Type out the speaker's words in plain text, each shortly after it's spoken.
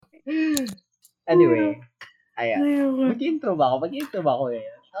Anyway, ayan. Ayoko. Mag-intro ba ako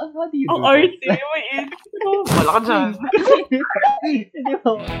ngayon? How do you Ang do arte, this? may intro. Wala ka dyan. Hindi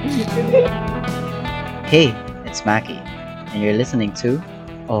mo. Hey, it's Mackie, and you're listening to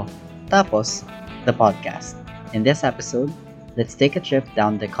Tapos, the podcast. In this episode, let's take a trip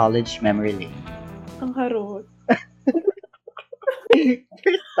down the college memory lane. Ang harot.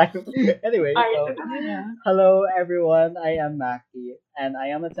 First time. Anyway, so, Arte talaga. hello everyone, I am Mackie, and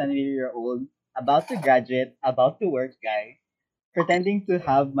I am a 20-year-old, about to graduate, about to work guy, pretending to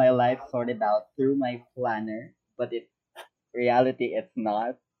have my life sorted out through my planner, but in reality it's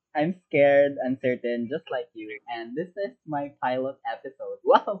not. I'm scared, uncertain, just like you, and this is my pilot episode.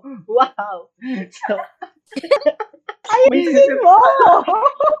 Wow! Wow! So, may Ayusin mo!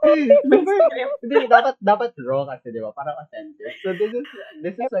 super, hindi, dapat raw kasi, di ba? Parang authentic. So, this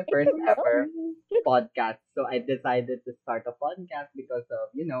is my first ever podcast. So, I decided to start a podcast because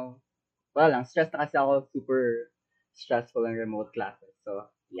of, wala lang, stressed na kasi ako, super stressful ang remote classes. So,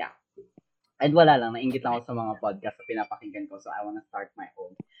 yeah. And wala lang, nainggit lang ako sa mga podcast na pinapakinggan ko. So, I wanna start my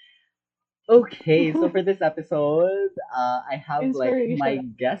own. Okay, so for this episode, I have like my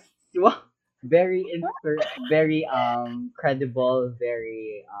guests. Wow, very credible,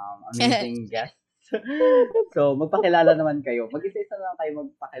 very amazing guests. So magpakilala naman kayo. Mag-isa-isa lang kayo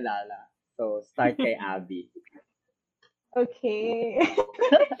magpakilala. So start kay Abby. Okay.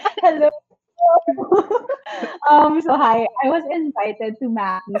 Hello. So hi. I was invited to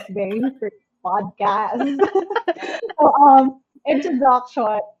Mackie's very first podcast. So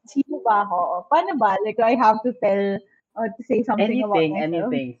introduction. Sino ba ako? Paano ba? Like, do I have to tell or to say something about myself?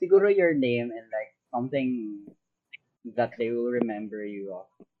 Anything. Siguro your name and like something that they will remember you of.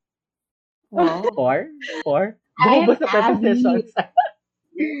 Wow. Four? I am Bumaba sa prepositions.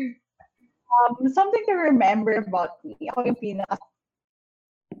 Something to remember about me. Ako yung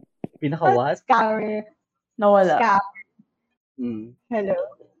Pinaka-what? scammer. Nawala. Mm. Hello.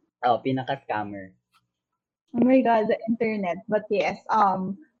 Oh, pinaka-scammer. Oh my God, the internet. But yes,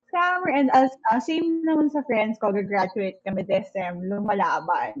 scammer and as same naman sa friends ko, graduate kami December,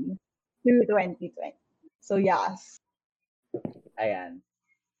 lumalaban through 2020. So yes. Ayan.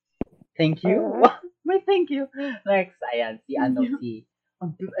 Thank you. May thank you. Next, ayan, si ang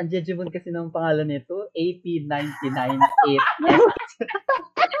jejemon kasi ng pangalan nito, AP998X.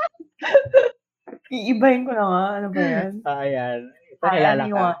 Iibahin ko na nga. Ano ba yan? Ayan. Pakilala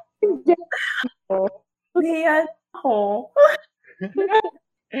ka. Ayan ako.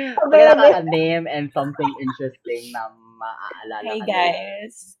 Pakilala ka name and something interesting na maaalala Hey ka.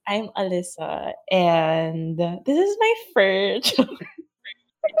 guys, I'm Alyssa and this is my first.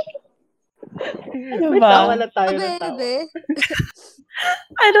 Ano May ba? tawa na tayo ng tawa.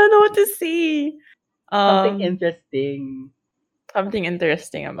 I don't know what to say. Something interesting. Something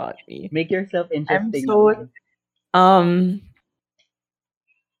interesting about me. Make yourself interesting.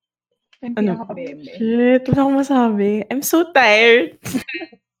 Shit, wala akong masabi. I'm so tired.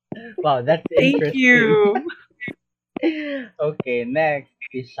 Wow, that's interesting. Thank you. Okay, next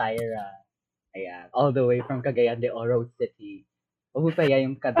is Shaira. Ayan, all the way from Cagayan de Oro City. O kaya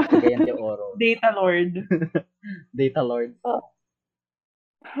yung Cagayan de Oro. Data Lord. Data Lord.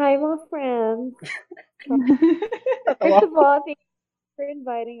 Hi, mga friends. First of all, thank you for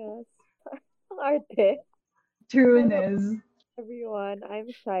inviting us. Ang arte. Trueness. Everyone, I'm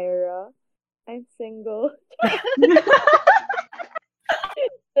Shaira. I'm single.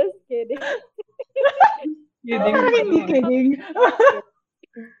 Just kidding. Kidding.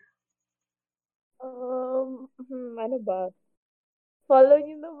 Ano ba? Follow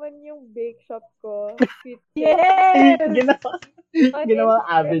niyo naman yung bake shop ko. Yes! Ginawa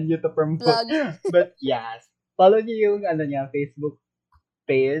avenue to promote. But yes, follow niyo yung Facebook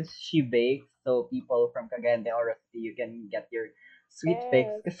page, She Bakes. So people from Cagayan de Oro, you can get your sweet fix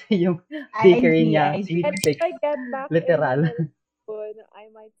kasi yung bakery niya, sweet And fix. if I get back Literal. I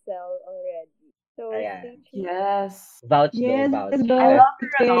might sell already. So, Ayan. Yes. Vouch. I love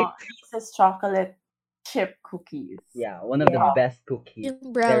your Reese's chocolate chip cookies. Yeah, one of the best cookies.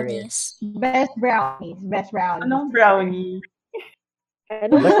 Yung brownies. Best brownies. Anong brownie?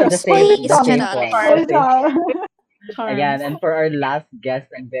 Basta the same point. Charms. Ayan, and for our last guest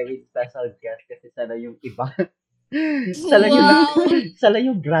and very special guest kasi sana yung iba. Sala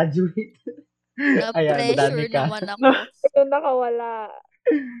yung graduate. Ayan, Na-pressure Danica. naman ako. Ito nakawala.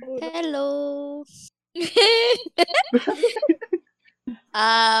 Hello.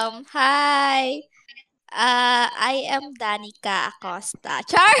 Hi. I am Danica Acosta.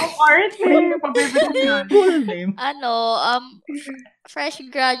 Char! Cool name. Fresh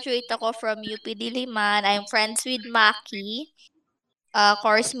graduate ako from UP Diliman. I'm friends with Maki.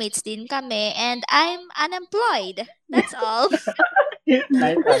 course mates din kami, and I'm unemployed. That's all.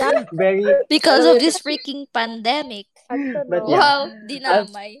 Nice one. Very, Because alam mo, of this freaking pandemic. but Ano? yeah, Wow, out,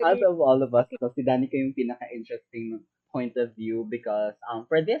 dinamay. out of all of us, so si Danica yung pinaka-interesting point of view because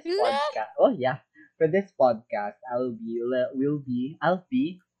for this podcast, for this podcast, I'll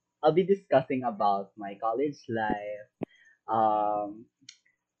be discussing about my college life, um,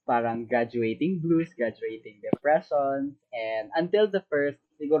 parang graduating blues, graduating depressions, and until the first,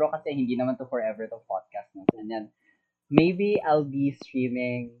 siguro kasi hindi naman to forever to podcast, no? And then, maybe I'll be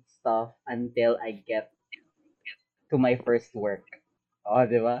streaming stuff until I get to my first work. Oh,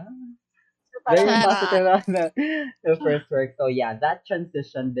 di ba? Very Parang, positive Charot. on the first work. So yeah, that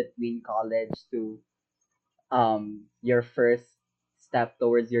transition between college to your first step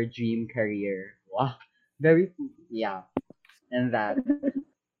towards your dream career. Wow. Very yeah. And that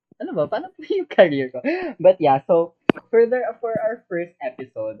ano ba? Paano po yung career ko? But yeah, so further for our first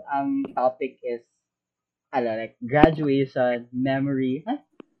episode, topic is like graduation memory,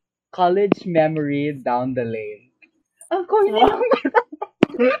 college memory down the lane. Ang corny lang.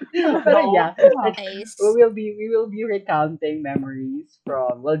 Pero yeah, Nice. we will be recounting memories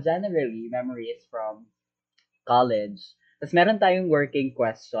from generally memories from college. Tapos meron tayong working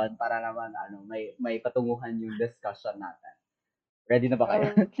question para naman may patunguhan yung discussion natin. Ready na ba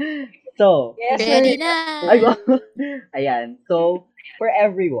kayo? So, yes, Ready sir. na. ay, wow. Ayan. So, for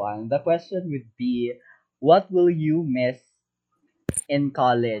everyone, the question would be, what will you miss in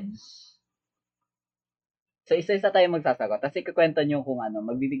college? So, isa-isa tayo magsasagot. Tapos ikukwento nyo kung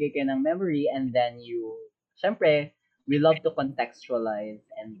magbibigay kayo ng memory and then syempre, we love to contextualize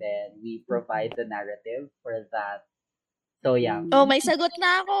and then we provide the narrative for that. So, yeah. Oh, may sagot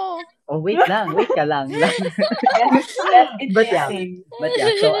na ako. Oh, wait ka lang. Yes, But yeah, interesting.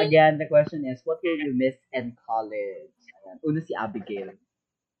 so again, the question is, what will you miss in college? Ayan. Una si Abigail.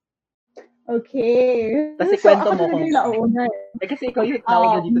 Okay. Kasi So, kwento ako mo talaga kung... yung nauna. kasi ikaw yung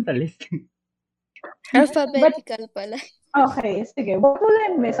nauna dito sa list. Alphabetical pala. Okay, sige. What will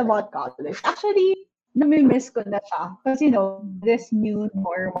I miss about college? Actually, nami-miss ko na siya. Kasi, this new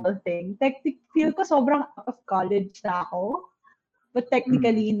normal thing. Feel ko sobrang out of college na ako. But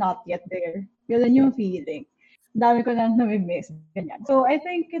technically, not yet there. Yun yung feeling. Dami ko nang nami-miss. Ganyan. So, I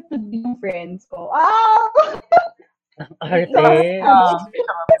think it would be yung friends ko. Arte.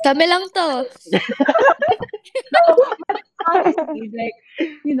 Kami lang to. Honestly, like,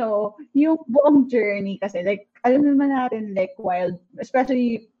 yung buong journey kasi, like, alam naman natin, like, wild,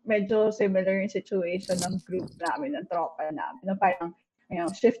 especially medyo similar yung situation ng group namin, ng tropa namin, na parang,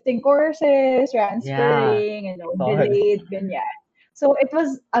 shifting courses, transferring, delayed, ganyan. So, it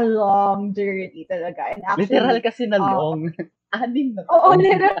was a long journey talaga. And actually, Literal kasi na long. 6 na. Oo,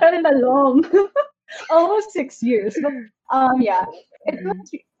 literal na long. Almost 6 years. But, yeah. It was,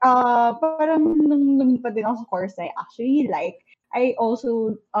 parang nung lumipat din ako sa course I actually like, I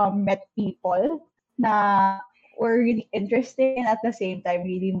also met people na were really interesting and at the same time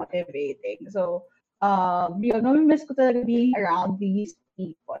really motivating. So, nami-miss ko talaga being around these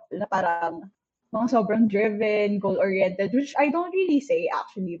people na parang mga sobrang driven, goal-oriented, which I don't really say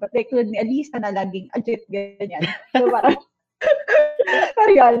actually, but like, at least na laging agit, ganyan. So, parang,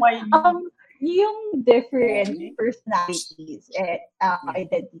 pero yun, yung different personalities and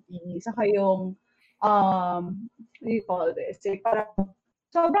identities, saka yung, what do you call this? Like, parang,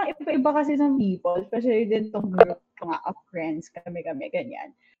 sobrang iba-iba kasi ng people, especially din tong group of friends, kami,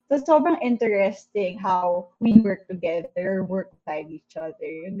 ganyan. So, sobrang interesting how we work together, work beside each other.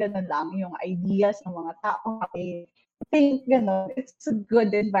 Yung ganun lang, yung ideas ng mga tao. I think, it's a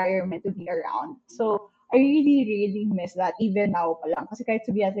good environment to be around. So, I really, really miss that even now pa lang. Kasi kahit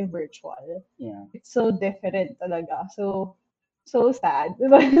sabihin natin virtual, Yeah. it's so different talaga. So sad.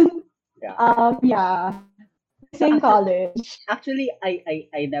 Yeah. Yeah. Same college. Actually,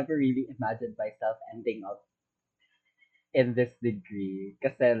 I never really imagined myself ending up in this degree.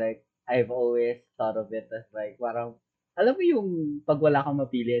 Kasi like, I've always thought of it as like, parang, alam mo yung pag wala kang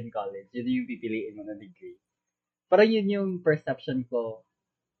mapili in college, yun yung pipiliin mo na degree. Parang yun yung perception ko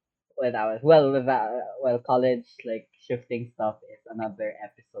when I was, college, like, shifting stuff is another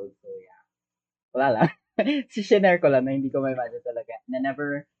episode. So yeah. Wala lang. Sinare ko lang na hindi ko ma-imagine talaga. And I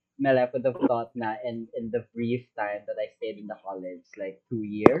never left with the thought na in the brief time that I stayed in the college, like 2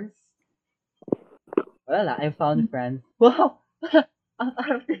 years, wala lang, I found friends. Wow! Ang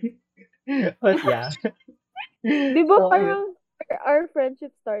arte. But yeah. Di ba So, parang our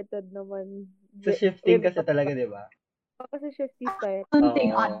friendship started naman so shifting kasi talaga, di ba? kasi shifty tayo.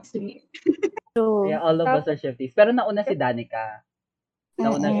 Something, Oo. honestly. Yeah, all of us are shifties. Pero nauna si Danica.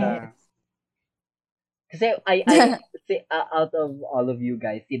 Nauna siya. Kasi out of all of you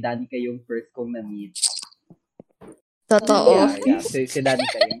guys, si Danica yung first kong na-meet. Totoo. Yeah. Si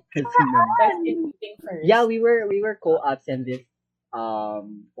Danica yung first kong na-meet. That's meeting first. Yeah, we were co-ops in this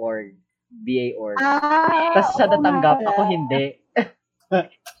org, BA org. Tapos siya oo nga natanggap, pala. ako hindi.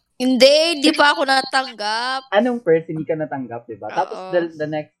 Hindi pa ako natanggap. Anong first, hindi ka natanggap, diba? Tapos Oo. the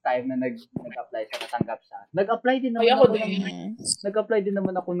next time na nag-apply siya, natanggap siya. Nag-apply din Ay, naman ako ako din. nag-apply din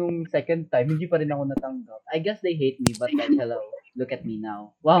naman ako nung second time, hindi pa rin ako natanggap. I guess they hate me, but like, hello, look at me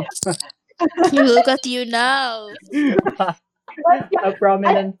now. Wow, Look at you now. a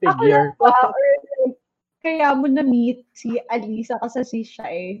prominent figure. Ako lang ba? Or like, kaya mo na-meet si Alisa kasi si siya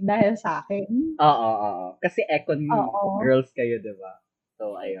dahil sa akin. Oo. Kasi econ Oo. girls kayo, diba?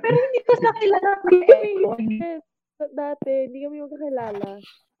 So, ayun. Pero hindi ko nakilala ko yung Econ. Dati, hindi kami magkakilala.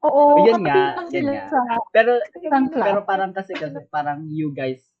 Oo, Yun kapatid nga, lang yun sila nga. sa Pero isang class. pero parang kasi parang you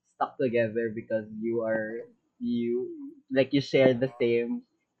guys stuck together because you like you share the same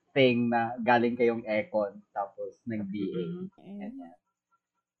thing na galing kayong econ tapos nag-BA. Ganyan.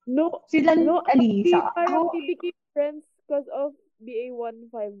 No, Sila ni no, Alisa. parang Ako, we became friends because of BA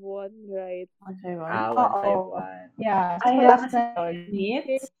 151, right? Okay, one. Ah, oo. 151. Yeah, sa Ay, class kasi na yun. meet?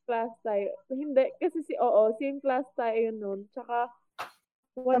 Same class tayo. Hindi, kasi same class tayo nun. Tsaka,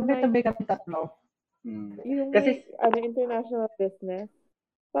 one night, Tabi-tabi kami tatlo. yung Kasi international business.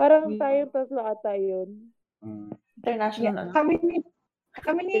 Parang Hmm. tayong tatlo ata yun. International Yeah, ano?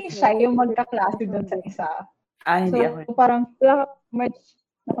 kami ni Shai yung magkaklase doon sa isa. Hindi ako. So, parang Wala ka- much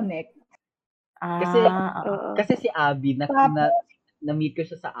na-connect. Kasi si Abby na-meet ko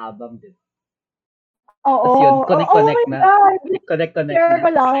siya sa Abam din. Oo. Tapos yun, connect my na. God! Connect Share ko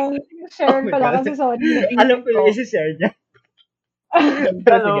na. lang. Oh my God. Kasi sorry. Alam ko yung isi-share niya.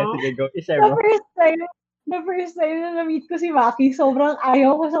 Pero sige, go. I-share The mo. first time na na-meet ko si Maki, sobrang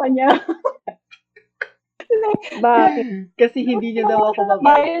ayaw ko sa kanya. Bakit? Kasi hindi niya daw ako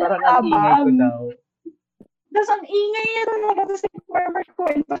mabait. Parang ang ingay ko daw. Tapos ang ingay niya talaga. Tapos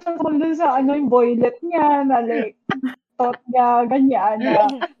kwento siya dun sa yung boylet niya na like, thought niya, ganyan, na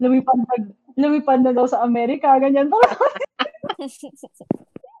lumipad na daw sa Amerika, ganyan.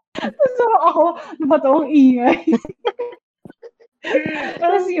 So ako, ba ito ang ingay?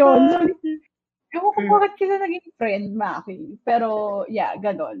 Tapos yun. Ewan ko bakit kita naging friend, Maki. Pero, yeah,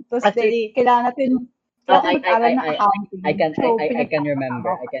 ganon. Tapos, Actually, kailangan natin mag-aral na accounting. I can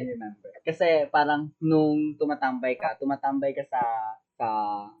remember. Kasi parang nung tumatambay ka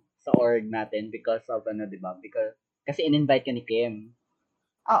sa org natin because of di ba? Kasi in-invite ka ni Kim.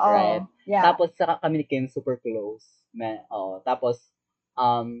 Oo. Right? Yeah. Tapos saka kami ni Kim super close. Tapos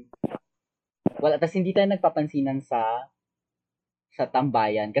tapos hindi tayo nagpapansinan sa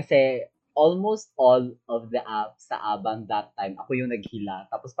tambayan kasi almost all of the apps sa Abang that time, ako yung naghila.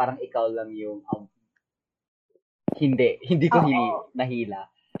 Tapos parang ikaw lang yung hindi ko nahila.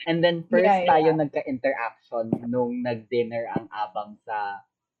 And then first tayo nagka-interaction nung nag-dinner ang Abang sa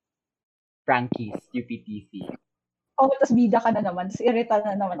Frankie's UPTC. Tapos bida ka na naman. Tapos irita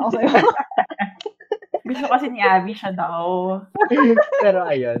na naman ako sa'yo. Gusto kasi ni Abby siya daw. Pero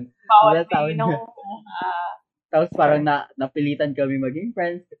ayun. Bawat Tapos parang napilitan kami maging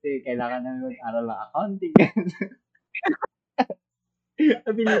friends kasi kailangan namin mag-aral ng accounting.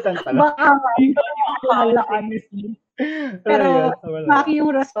 Napilitan pala. Baka wala, honestly. Pero, Maki yung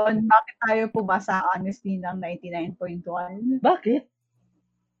rason, bakit tayo pumasa honestly ng 99.1? Bakit?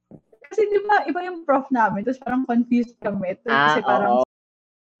 Kasi di ba, iba yung prof namin, tapos parang confused kami. Kasi parang,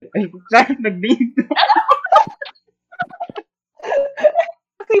 nag-date.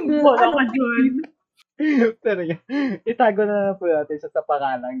 Wala ka dyan. Pero yun, itago na po natin sa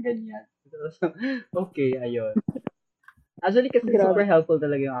pangalan, ganyan. Okay, ayun. Actually, kasi super helpful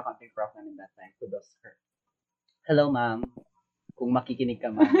talaga yung accounting prof namin that time. Kudos her. Hello, ma'am. Kung makikinig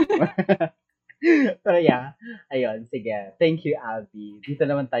ka, ma'am. Pero yeah, ayun, sige. Thank you, Abby. Dito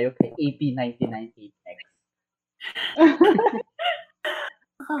naman tayo kay AP998X.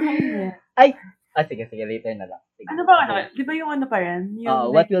 Ay! Sige, later na lang. Sige. Ano ba Di ba yung ano pa rin?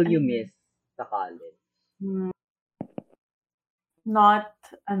 What will you miss sa college? Not,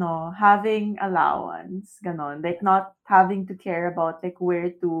 having allowance, ganon. Like, not having to care about, like, where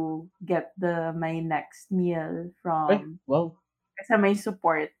to get my next meal from. Wow. Kasi may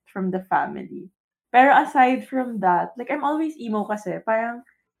support from the family. Pero aside from that, like, I'm always emo kasi. Parang,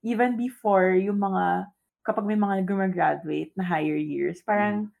 even before kapag may mga gumagraduate na higher years,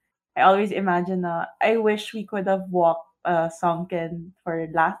 parang, I always imagine na, I wish we could have walked sunken for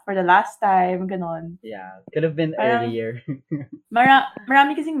the last time, ganon. Yeah, could have been earlier.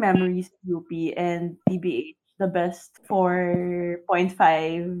 Marami kasing memories UP and TBH, the best 4.5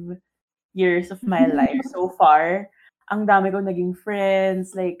 years of my life so far. Ang dami kong naging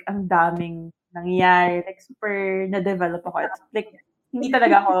friends, like, ang daming nangyayari, like, super na-develop ako. It's like, hindi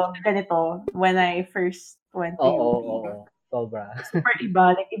talaga ako ganito when I first went to UP. Oo. Sobra. Super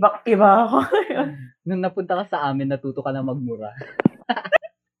iba, like, iba ako. Nung napunta ka sa amin, natuto ka na magmura.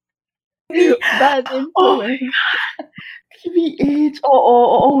 Bad Oh, influence. PBH.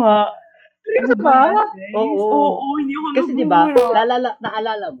 Oo nga. Ano ba? Oo. Hindi ako Kasi di ba, nagmumura.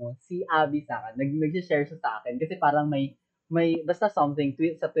 naalala mo, si Abby sa akin, nag-share siya sa akin kasi parang may basta something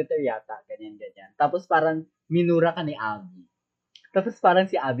sa Twitter yata, ganyan. Tapos parang minura ka ni Abby. Tapos parang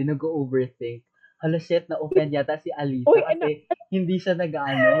si Abby nag-overthink. Hala shit, na-offend yata si Alisa Uy, kasi hindi siya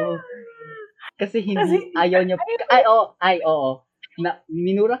nag-ano. Kasi ayaw niya, oo.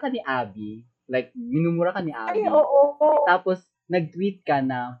 Minura ka ni Abby. Like, minumura ka ni Abby. Ay, oo. Tapos, nag-tweet ka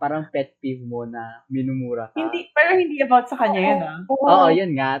na parang pet peeve mo na minumura ka. Pero hindi about sa kanya yun, ah. Oo,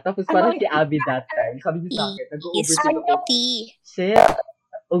 yun nga. Tapos parang si Abby that time, sabi niya sa akin, Is nag-overthink ako. tea. Shit,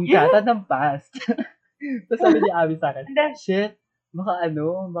 ungkata ng past. Tapos sabi ni Abby sa akin, shit,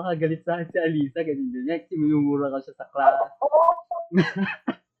 baka galit sa akin si Alisa, ganyan. Minumura ka siya sa class.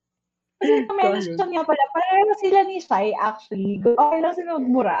 Mention niya pala, pareho sila ni Shai actually. Okay lang sila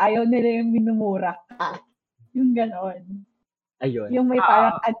magmura. Ayaw nila yung minumura ka. Yung ganon. Ayun. Yung may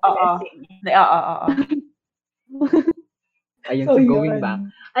parang addressing. Oo. Ayun, so going back.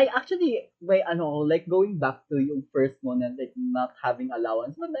 Ay, actually, going back to yung first mo na like not having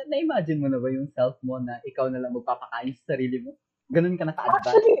allowance, na-imagine mo na ba yung self mo na ikaw na lang magpapakain sa sarili mo? Ganun ka na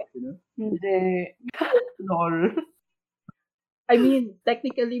ka-advance? Actually, you know? Hindi. Lol. I mean,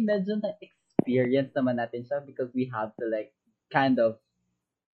 technically, medyo na-experience naman natin siya because we have to like, kind of,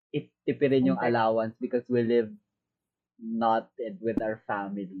 tipirin yung allowance because we live not with our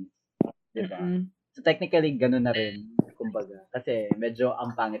families. Diba? So, technically, ganun na rin, kumbaga. Kasi, medyo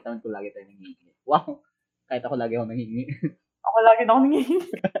ang pangit naman kung lagi tayo nangihingi. Wow! Kahit ako lagi ako nangihingi. Ako lagi na ako nangihingi.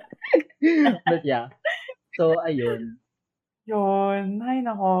 But yeah. So, ayun. Yun. Ay,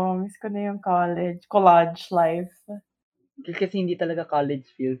 nako. Miss ko na yung college life. Kasi hindi talaga college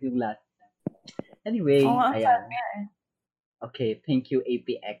feels yung last time. Anyway, ayan. Okay, thank you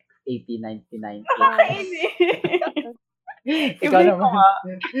APX 8099.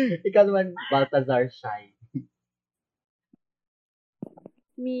 Ikaw naman, Baltazar Shai.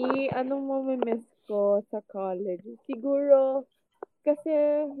 Me, anong mamimiss ko sa college? Siguro,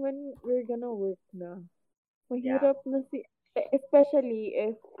 kasi when we're gonna work na, mahirap na especially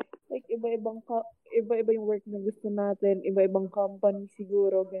if like iba-iba yung work na gusto natin, iba-ibang company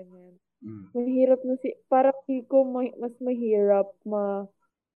siguro, ganyan. Mahirap na parang feel ko mas mahirap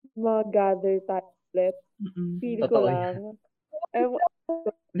mag-gather tayo ulit. Feel ko lang.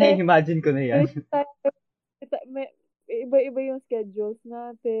 Na-imagine ko na yan. Iba-iba yung schedules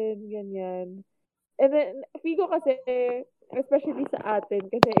natin, ganyan. And then, feel ko kasi, especially sa atin,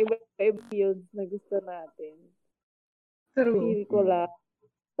 kasi iba-iba fields na gusto natin. Feel ko lang.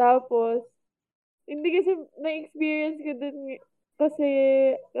 Tapos, hindi kasi na-experience ko din kasi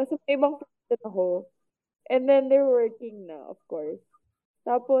may ibang friends ako. And then, they're working na, of course.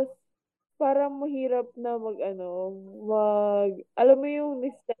 Tapos, parang mahirap na alam mo yung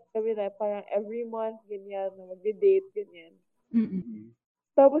nag-start kami na parang every month, ganyan, na mag-date, ganyan.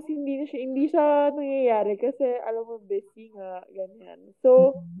 Tapos, hindi siya nangyayari kasi, alam mo, busy nga, ganyan.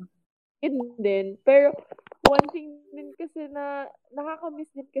 So, yun din. Pero, one thing din kasi na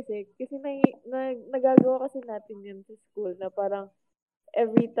nakakamiss din kasi nagagawa kasi natin yun sa school na parang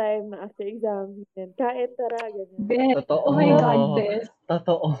every time na after exams, kain, tara, ganyan. Totoo. Oh my God, Bes.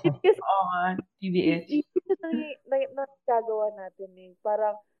 Totoo. Oo nga, TBH. Ito na nagagawa natin eh.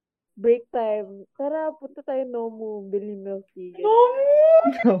 Parang break time, tara, punta tayo Nomu, bili milk tea.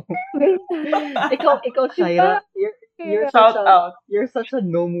 No. Ikaw, Shaira, you're such a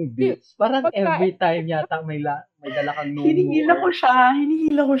Nomu bitch. Parang every time yata may dala kang Nomu. Hinihila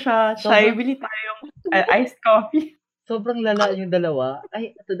ko siya. Shai, bili tayong iced coffee. Sobrang lala yung dalawa.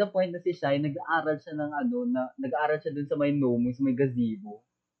 Ay, to the point na si Shai, nag-aaral siya dun sa may Nomu, sa may gazebo.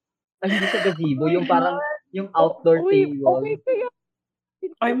 Ay, hindi sa gazebo, yung parang, yung outdoor table.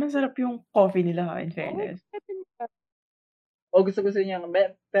 Ay, masarap yung coffee nila, in fairness. Gusto niya.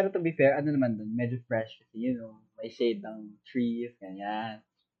 Pero to be fair, ano naman dun, medyo fresh kasi, may shade ng trees, ganyan.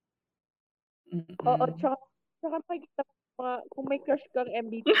 Oo, tsaka makikita kung may crush kang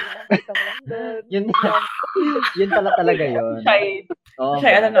MVP, makikita mo lang doon. Yun pala talaga yun. Shai,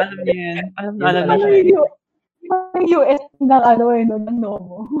 alam niya yan. Alam niya. Yung US ng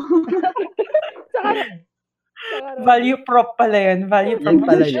Nomo. Value prop pala yun. Value prop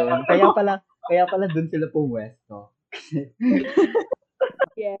pala yun. Kaya pala dun sila pumwesto.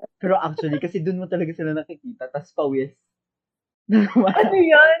 Yes. Pero actually, kasi doon mo talaga sila nakikita, tas pawis. Ano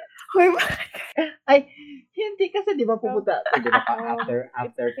yan? Hoy, Ay, hindi kasi di ba pupunta, di ba pa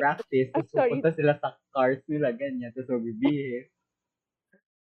after practice, tapos Sorry. pupunta sila sa cars nila, ganyan, tapos magbibihis.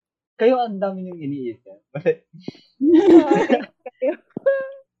 Kayo ang dami yung iniisip. Sorry kayo.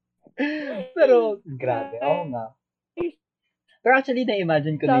 Pero, grabe, oo nga. Pero actually,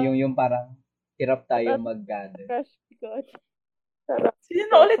 na-imagine ko na yung parang hirap tayo mag-gather. Crush ko. sino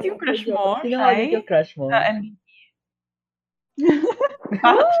na ulit yung crush mo? Sino nga ulit yung crush mo?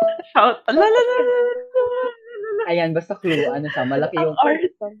 Shout. Ayan, basta clue, ano siya,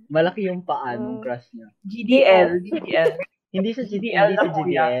 malaki yung paa ng crush niya. GDL. Hindi siya GDL hindi na si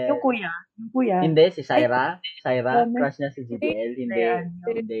kuya. GDL. Yung kuya. Hindi, si Shaira. Crush niya si GDL.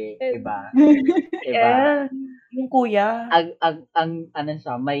 Hindi. Iba. Yung kuya. Ang ano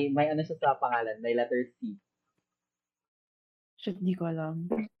siya, may ano siya sa pangalan, may letter C. Shit, di ko alam.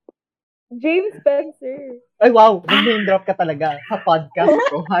 James Spencer. Ay, wow! Nag-name drop ka talaga sa podcast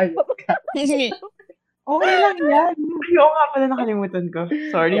ko. Hayop ka. Okay lang yan. Oo nga pala, nakalimutan ko.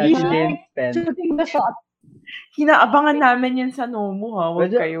 Sorry. Yeah, si James Spencer. Shooting the shot. Hinaabangan namin yan sa Nomo, ha?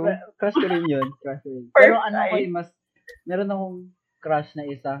 Huwag kayo. Crush ko rin yun. Pero Perfect. ano ko meron akong crush na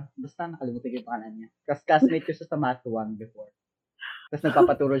isa. Basta nakalimutan ko yung pangalan niya. Kasi classmate ko siya sa Math 1 before. Tapos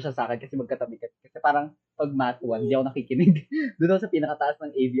nagpapaturo siya sa akin kasi magkatabi ka. Kasi parang pag Math 1, di ako nakikinig. Doon ako sa pinakataas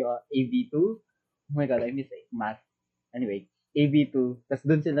ng AV2. Oh my God, I miss Math. Anyway, AV2. Tapos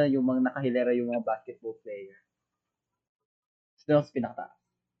doon sila yung mga nakahilera yung mga basketball player. So doon ako sa pinakataas.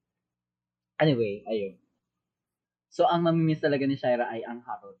 Anyway, ayun. So, ang mamimiss talaga ni Shaira ay ang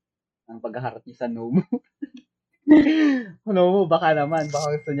harot. Ang paghaharot niya sa Nomo. Nomo, baka naman.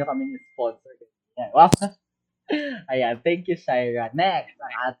 Baka gusto niyo kaming sponsor. Ayan. Wow. Ayan. Thank you, Shaira. Next,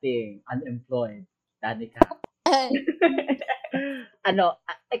 ang ating unemployed. Danica.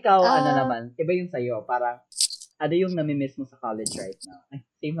 Ikaw, ano naman? Iba yung sa'yo. Parang, ano yung namimiss mo sa college right now? Ay,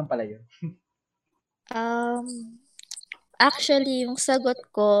 same lang pala yun. Actually, yung sagot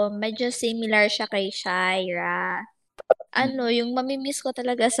ko, medyo similar siya kay Shaira. Yung mamimiss ko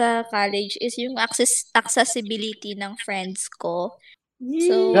talaga sa college is yung accessibility ng friends ko.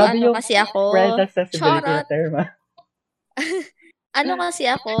 So, Grabe yung kasi ako, friends accessibility na charot. term, ah. Kasi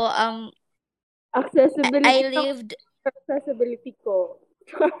ako, Accessibility ko.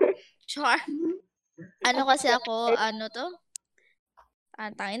 Kasi ako,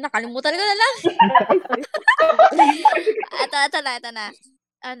 tangin, nakalimutan ko na lang. Ito na.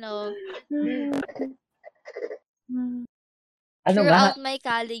 Throughout my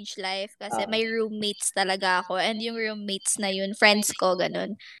college life, kasi may roommates talaga ako, and yung roommates na yun, friends ko,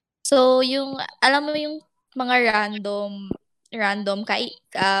 ganun. So, alam mo yung mga random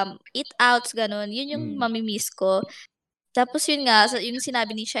eat-outs, ganun, yun yung mamimiss ko. Tapos yun nga, yung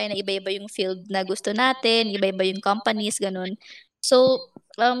sinabi ni Shai na iba-iba yung field na gusto natin, iba-iba yung companies, ganun. So,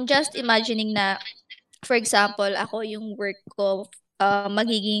 just imagining na, for example, ako yung work ko,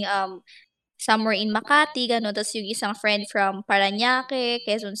 magiging somewhere in Makati, gano'n. Tapos yung isang friend from Parañaque,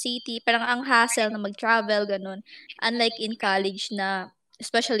 Quezon City. Parang ang hassle na mag-travel, gano'n. Unlike in college na,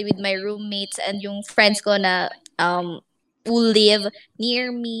 especially with my roommates and yung friends ko na who live near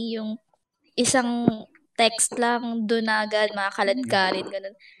me, yung isang text lang, doon agad, makakalad-kalid,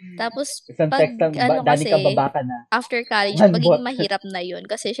 gano'n. Tapos, isang text lang, Danica, baba ka na. After college, magiging mahirap na yun.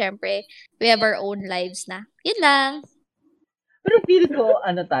 Kasi, syempre, we have our own lives na. Yun lang. Pero feel ko,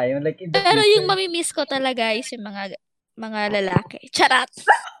 tayo, like in the Pero future. yung mamimiss ko talaga is yung mga lalaki. Charat!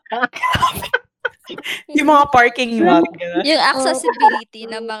 Yung mga parking lot. Yung accessibility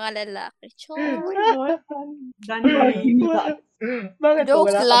ng mga lalaki. Bakit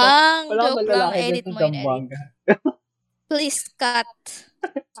Joke lang. Joke lang. Edit mo yun. Please cut.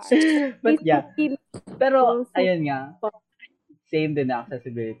 But yeah. Pero, ayun nga. Same din na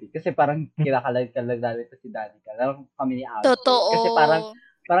accessibility. Kasi parang kinakalag namin si Danica. Lalo kami ni Abigail. Totoo. Kasi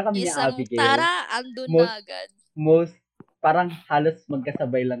parang kami ni Abigail. Tara, andun na agad. Parang halos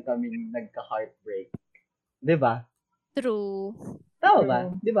magkasabay lang kami nagka-heartbreak. Diba? True. Tama ba?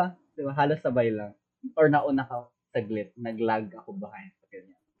 Diba? Halos sabay lang. Or nauna ka saglit. Nag-lag ako behind.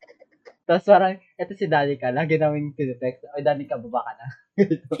 Ganyan. Tapos parang, eto si Danica. Lagi namin tinetext. Ay, Danica, baba ka na.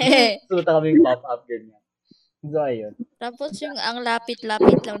 Sunod na kami pop-up. Ganyan. So, ayun. Tapos yung ang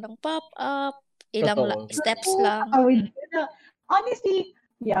lapit-lapit lang ng pop-up, ilang steps lang. Honestly,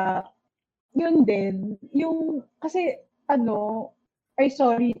 yeah, yun din. Yung, kasi,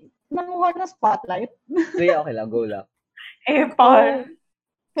 sorry, nanguha na spotlight. Sige, okay lang, go lang. Paul.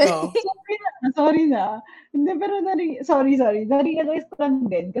 Sorry na. Hindi, pero sorry. Na-realize ko lang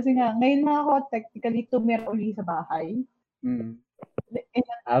din. Kasi nga, ngayon na ako technically tumira uli sa bahay. in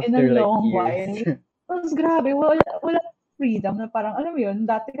a After like long years. while. Tapos grabe, wala freedom na parang, alam mo yun,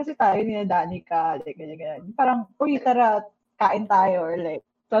 dati kasi tayo ni Danica, like, ganyan. Parang, uy, tara, kain tayo, or like,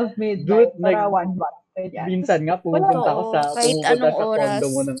 12 midnight, Dude, para 1 ganyan. Tapos, minsan nga wala, Totoo. Kahit pumupunta anong sa oras. condo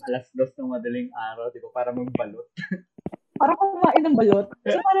mo ng 2:00 ng madaling araw, di ba? Para magbalot. parang kumain ng balot.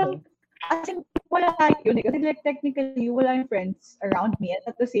 So, parang, as in, wala tayo yun eh. Kasi like, technically, wala yung friends around me.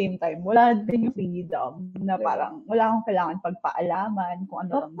 At the same time, wala din yung freedom na Diba? parang, wala akong kailangan pagpaalaman kung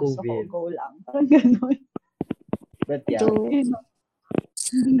ano Not lang gusto ko, COVID. go lang. Parang gano'n. But yeah, True.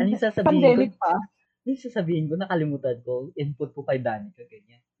 ano yung sasabihin ko? Pandemic pa. Ano yung sasabihin ko? Nakalimutan ko. Input ko kay Danica,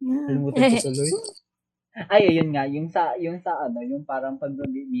 ganyan. Kalimutan ko tuloy. Ay, ayun nga, yung sa ano, yung parang pag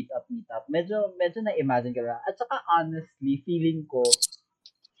meet up, medyo na-imagine ko na. At saka honestly, feeling ko,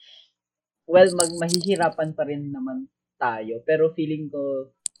 well, mahihirapan pa rin naman tayo, pero feeling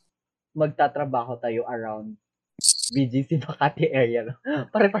ko, magtatrabaho tayo around BGC Makati area. No?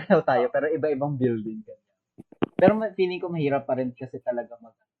 Pare-pareho tayo, pero iba-ibang building. Pero feeling ko mahirap pa rin kasi talaga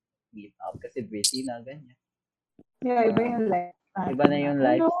mag-meet up kasi busy na, ganyan. Yeah, iba yung lifestyle. Iba na yung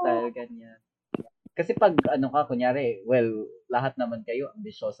lifestyle, ganyan. Kasi pag ano ka, kunyari, well, lahat naman kayo,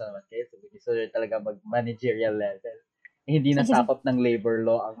 ambisyosa naman kayo. So, gusto nyo talaga mag-managerial level. Hindi na sakop ng labor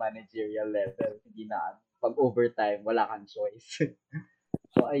law ang managerial level. Hindi na, pag overtime, wala kang choice.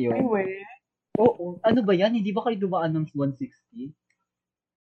 So, ayun. Anyway. Oo, ano ba yan? Hindi ba kayo dumaan ng 160?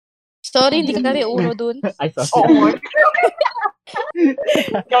 Sorry, hindi kami uno dun. Ay, sorry. Oo.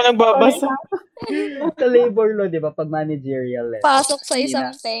 Ikaw nagbabasa. Sa labor law, di ba? Pag managerial level. Pasok sa hindi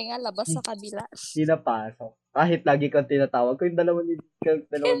isang na- tenga, labas sa kabila. Hindi na pasok. Kahit lagi kang tinatawag. Kung yung dalawa ni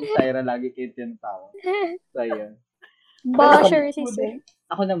Tyra, lagi kayong tinatawag. So, ayun. Basher si sir.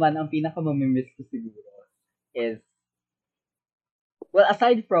 Ako naman, ang pinaka-mamimiss ko siguro is, well,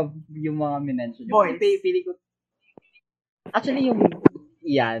 aside from yung mga minention nyo, Boys. kasi feeling ko, actually yung,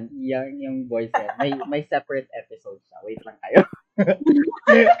 yung boys yan, may separate episode siya. Wait lang kayo.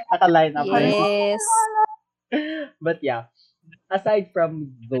 Naka-line up na yun. Yes. But yeah, aside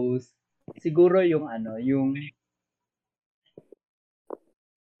from those, siguro yung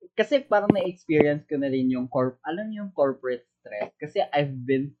kasi parang na-experience ko na rin yung yung corporate stress. Kasi I've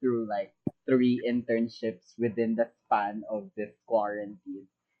been through like 3 internships within the span of this quarantine.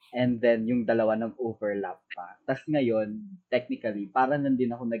 And then yung dalawa nag-overlap pa. Tapos ngayon, technically, parang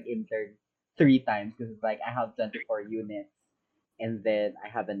nandun ako nag-intern 3 times because like I have 24 units. And then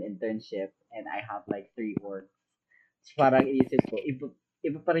I have an internship and I have like 3 works. So parang iisip ko,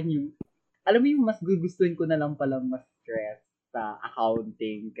 iba pa rin yung, alam mo yung mas gugustuhin ko na lang palang mas stress sa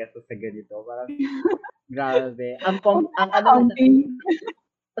accounting kasi sa ganito. Parang, grabe. Ang Accounting.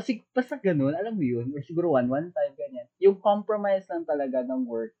 kasi basta ganun, alam mo yun, or siguro 115, ganyan. Yung compromise lang talaga ng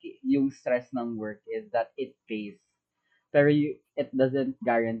work, yung stress ng work is that it pays. Pero it doesn't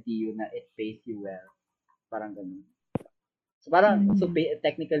guarantee you na it pays you well. Parang ganun. So parang,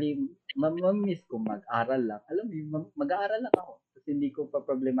 technically, miss ko mag-aral lang. Alam mo yun, mag-aaral lang ako. Kasi hindi ko pa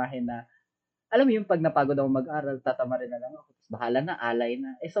problemahin na, alam mo yung pag napagod ako mag-aral, tatama rin na lang ako. Tapos bahala na, alay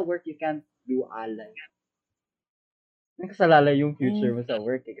na. Sa work, you can't do alay. Nakasalala yung future mo sa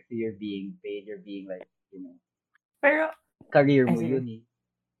work kasi you're being paid, you're being like, Pero, career mo yun eh.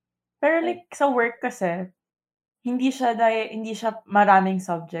 Pero like, sa work kasi, hindi siya maraming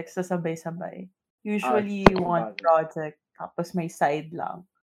subjects sa sabay-sabay. Usually, one project, tapos may side lang.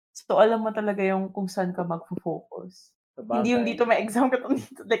 So, alam mo talaga yung kung saan ka mag-focus. Hindi yung dito may exam ka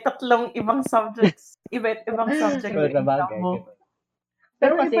dito. Like, 3 ibang subjects. Ibang subject yung exam mo.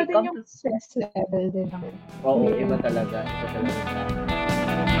 Pero kasi, iba din yung stress level din. Oo, iba talaga.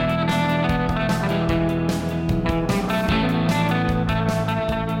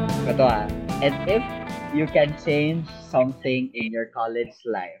 Ito and if you can change something in your college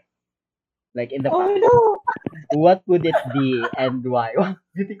life, like in the past, what would it be and why?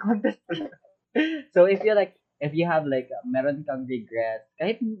 Beauty contest. So if you have like meron kang regrets,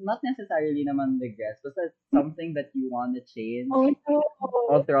 kahit not necessarily naman regrets, basta something that you want to change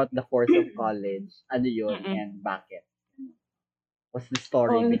all throughout the course of college, ano yun and bakit? What's the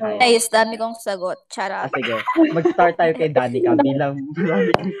story behind it? Nice, dami kong sagot. Charot. Sige, mag-start tayo kay Danica bilang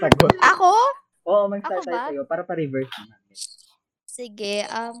marami kang sagot. Ako? Oo, mag-start tayo sa'yo para pa-reverse natin. Sige,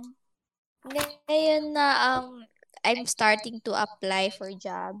 ngayon na I'm starting to apply for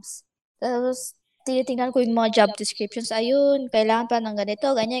jobs. Tapos, tinitingnan ko yung mga job descriptions. Ayun, kailangan pa ng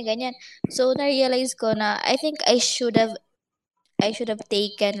ganito, ganyan. So, na-realize ko na I think I should have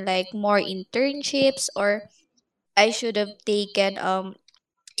taken like more internships, or I should have taken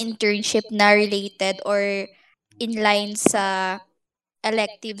internship na related or in line sa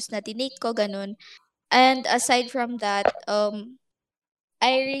electives na tinake ko, ganun. And aside from that,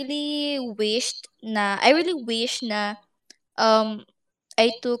 I really wish na um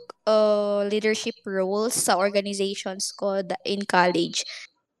I took leadership roles sa organizations ko in college.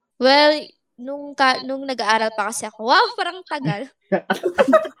 Well, nung nag-aaral pa kasi ako. Wow, parang tagal.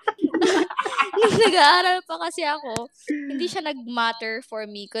 Nung nag-aaral pa kasi ako, hindi siya nag-matter for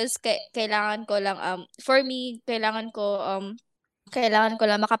me because kailangan ko lang for me kailangan ko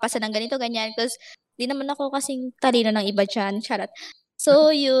lang makapasa ng ganito ganyan because di naman ako kasing talino ng iba diyan, charot.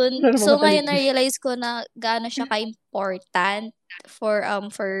 So yun, Wala namang so ngayon matalino. na-realize ko na gaano siya ka-important for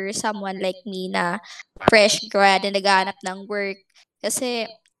someone like me na fresh grad na naghahanap ng work kasi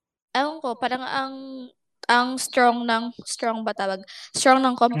ewan ko, parang ang strong ng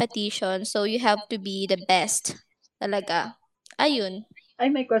competition. So, you have to be the best. Talaga. Ayun. Ay,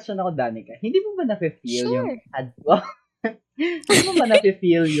 may question ako, Danica. Hindi mo ba nafe-feel yung Sure. wow. Hindi mo ba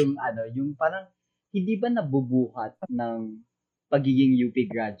nafe-feel yung yung parang hindi ba nabubuhat ng pagiging UP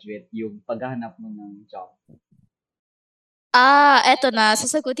graduate yung paghahanap mo ng job? Eto na.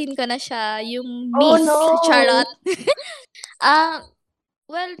 Sasagutin ko na siya. Yung Oh myth. no! Charot. Ah,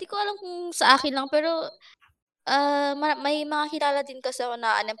 well, di ko alam kung sa akin lang, pero may mga kilala din kasi ako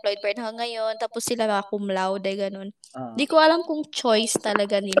na unemployed pa rin hanggang ngayon, tapos sila mga cum laude, ganun. Ah, Di ko alam kung choice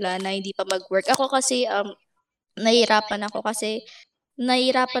talaga nila na hindi pa mag-work. Ako kasi, nahihirapan ako kasi,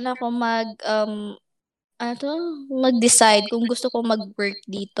 nahihirapan ako ano to, mag-decide kung gusto ko mag-work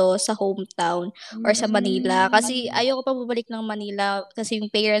dito sa hometown or sa Manila. Kasi ayoko pa bumalik ng Manila kasi yung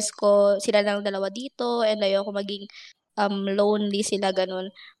parents ko, sila lang dalawa dito and ayoko maging lonely sila,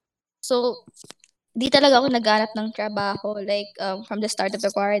 ganun. So, di talaga ako naghanap ng trabaho like from the start of the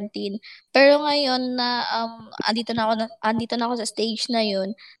quarantine. Pero ngayon na andito na ako sa stage na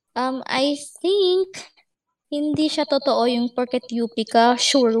yun, I think hindi siya totoo yung porket UP ka,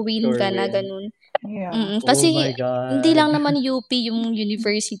 sure win sure ka na win. ganun. Yeah. Oh Kasi my hindi God. lang naman UP yung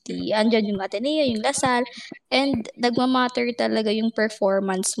university. Andyan yung Ateneo, yung Lasal, and nagmamatter talaga yung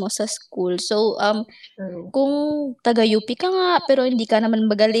performance mo sa school. So, True. kung taga-UP ka nga, pero hindi ka naman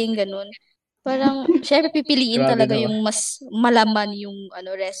magaling, ganun. Parang, syempre pipiliin Grabe talaga naman. yung mas malaman yung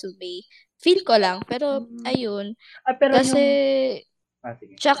resume. Feel ko lang. Pero, ayun. Pero Kasi,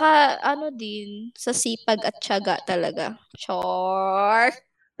 sige. tsaka, din, sa sipag at tiyaga talaga. Char!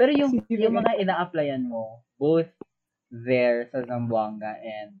 Pero yung mga ina-applyan mo, both there sa Zamboanga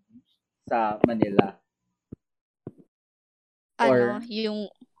and sa Manila, or yung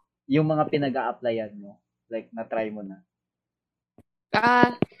mga pinag-a-applyan mo, like na-try mo na.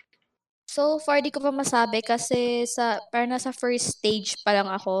 So far, di ko pa masabi kasi parang nasa first stage pa lang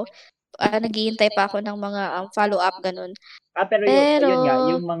ako. Naghihintay pa ako ng mga follow-up, ganun. Pero Pero, yun nga,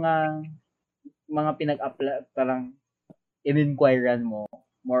 yung mga pinag-apply, parang in-inquiran mo,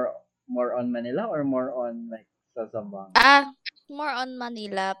 more on Manila or more on like sa Zamboanga? more on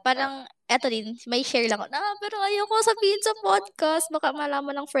Manila. Parang, eto din, may share lang ako. Pero ayoko sabihin sa podcast. Baka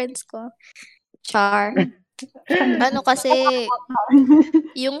malaman ng friends ko. Char. Ano kasi,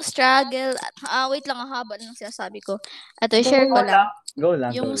 yung struggle, wait lang, ang haba ng sinasabi ko. Ito, share ko lang. Go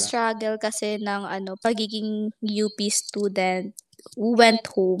lang. Yung struggle kasi ng pagiging UP student who went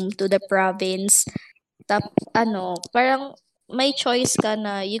home to the province. Parang may choice ka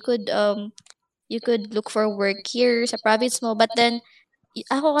na you could look for work here sa province mo, but then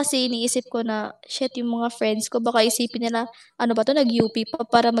ako kasi iniisip ko na shit, yung mga friends ko baka isipin nila ano ba to, nag-UP pa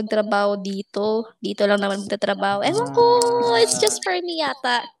para magtrabaho dito lang naman magtatrabaho. Ewan ko, it's just for me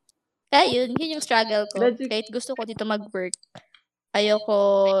yata. Kaya yun yung struggle ko. Kahit gusto ko dito mag-work, ayoko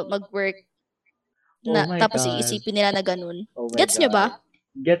mag-work Oh my tapos God. iisipin nila na ganun. Oh my Gets nyo ba?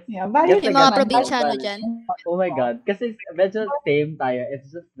 Gets, Yeah, gets Yung na mga gets. probinsyano Valid. dyan. Oh my God. Kasi medyo same tayo. It's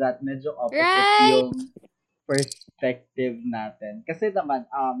just that medyo opposite Right? yung perspective natin. Kasi naman,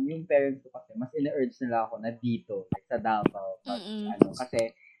 yung parents ko kasi, mas ina-urge nila ako na dito, like sa Davao.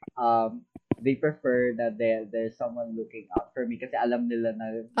 Kasi, they prefer that there's someone looking out for me kasi alam nila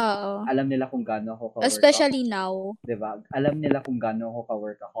kung gaano ako ka-work. Especially now. Diba? Alam nila kung gaano ako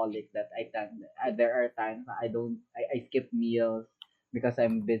ka-workaholic that there are times na I skip meals because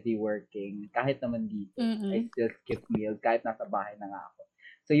I'm busy working. Kahit naman dito, I still skip meals kahit nasa bahay na nga ako.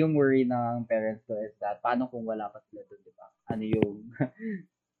 So, yung worry ng parents ko is that, paano kung wala pa sila doon, diba? Ano yung,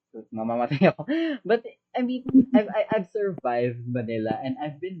 mamamatay ako. But, I mean, I've survived Manila and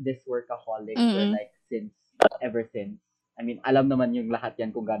I've been this workaholic for like, ever since. I mean, alam naman yung lahat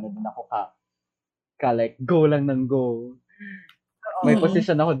yan kung gano'n din ako like, go lang ng go. May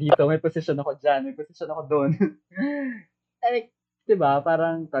position ako dito, may position ako dyan, may position ako doon. Like, diba,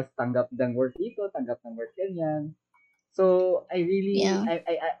 parang, tas tanggap ng work dito, tanggap ng work ganyan. So, I really, I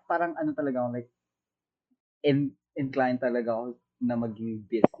parang talaga ako, like, inclined talaga ako na maging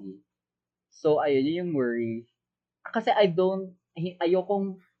busy. So, ayun, yun yung worry. Kasi ayokong,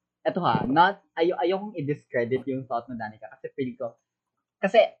 ayokong i-discredit yung thought mo, Danica. Kasi feeling ko,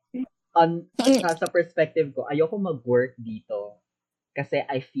 kasi, sa perspective ko, ayoko mag-work dito. Kasi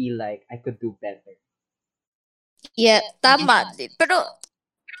I feel like I could do better. Yeah, tama. Pero,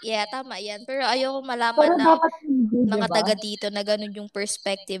 tama yan. Pero ayoko malaman Pero ng dapat hindi, mga diba? taga dito na ganun yung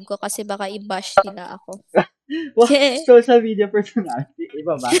perspective ko kasi baka i-bash nila ako. Wow, Yeah. social media personality,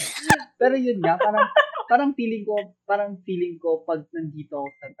 iba ba? Pero yun nga, parang feeling ko pag nandito ako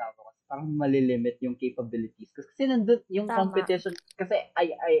sa Davao, parang malilimit yung capabilities ko. Kasi nandun yung Tama. competition, kasi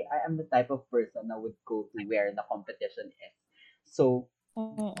I am the type of person na would go to where the competition is. So,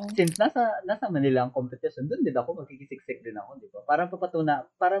 since nasa Manila ang competition, doon din ako, magkikisiksik din ako, di ba? Para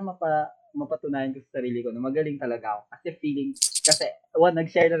mapatunayan ko sa sarili ko na magaling talaga ako. Kasi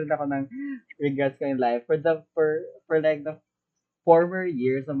nag-share na rin ako ng regrets ko in life for like the former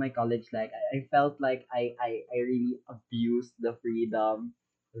years of my college life. I felt like I really abused the freedom,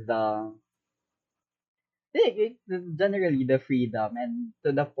 generally the freedom, and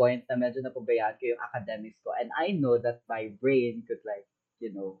to the point na medyo napabayaan ko yung academics ko, and I know that my brain could like, di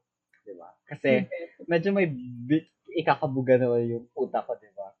ba? Kasi medyo may ikakabuga naman yung utak ko,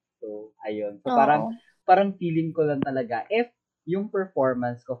 di ba? So, ayun. So, parang feeling ko lang talaga, if yung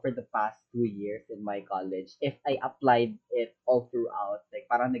performance ko for the past 2 years in my college, if I applied it all throughout, like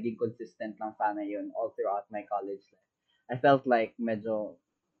parang naging consistent lang sana yun all throughout my college life, I felt like medyo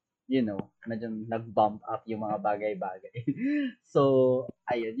medyo nag-bump up yung mga bagay-bagay. So,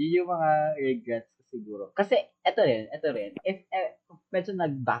 ayun, yun yung mga regrets ko siguro. Kasi, eto rin, medyo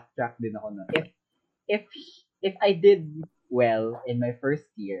nag-backtrack din ako, no? If I did well in my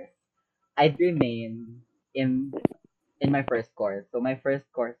first year, I'd remain in my first course. So, my first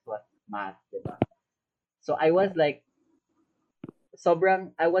course was math, diba? So, I was like,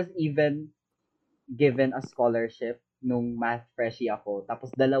 I was even given a scholarship nung math freshie ako. Tapos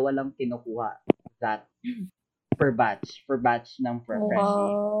dalawa lang kinukuha that per batch ng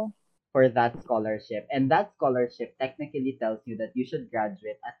freshie for that scholarship. And that scholarship technically tells you that you should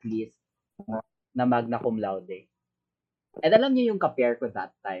graduate at least na magna cum laude. And alam niyo yung ka-pair ko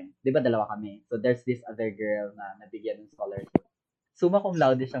that time. Di ba dalawa kami? So there's this other girl na nabigyan ng scholarship. Summa cum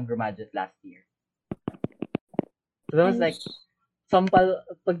laude siyang graduate last year. So that was like,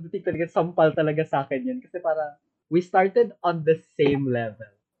 pagdating talaga, sampal talaga sa akin yun. Kasi parang, we started on the same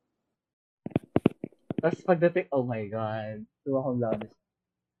level. Tapos pagdating, oh my God, summa cum laude.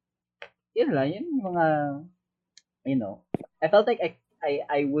 Yun lang, yun yung mga, I felt like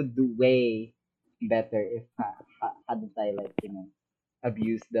I would do way better if hadn't I like,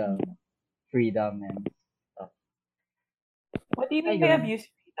 abuse the freedom and stuff. What do you mean by abuse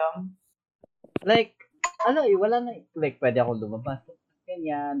freedom? Like, wala na, like, pwede akong lumabas.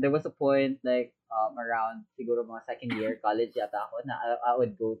 Ganyan. There was a point, like, around, siguro mga second year college yata ako, na I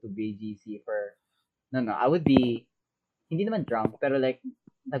would go to BGC I would be, hindi naman drunk, pero like,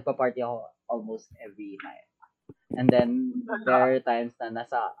 nagpa-party ako almost every night. And then, there are times na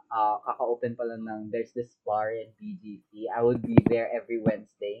nasa, kaka-open pa lang there's this bar in BGC. I would be there every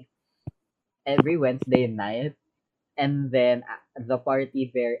Wednesday night. And then, the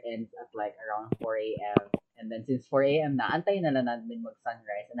party there ends at like around 4 a.m. And then, since 4 a.m. na, antayin na lang namin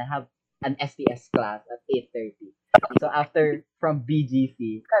mag-sunrise. And I have an STS class at 8:30. So, from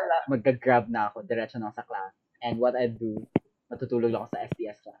BGC, magka-grab na ako, diretso na ako sa class. And what I do, matutulog lang ako sa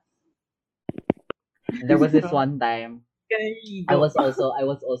STS class. And there was this one time, I was also,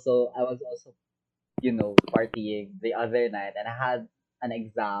 partying the other night, and I had an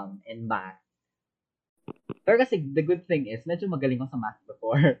exam in math. Pero kasi the good thing is, medyo magaling ako sa math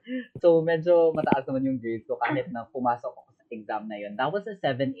before. So, medyo mataas naman yung grades ko kahit na pumasok ako sa exam na yun. That was a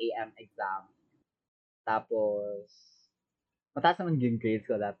 7 a.m. exam. Tapos, mataas naman yung grades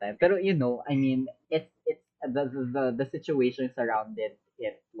ko that time. Pero, I mean, it's the situation surrounded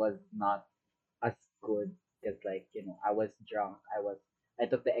it was not as good. Because, like, I was drunk. I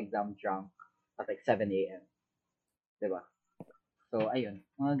took the exam drunk at like 7 a.m. Diba? So, ayun.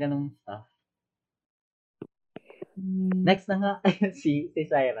 Mga ganong stuff. Next na nga, si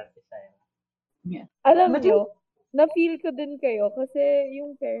Shaira. Yeah. Alam nyo, na-feel ko din kayo kasi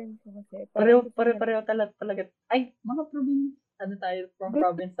yung parents ko kasi. Pareho talaga. Ay, mga province, from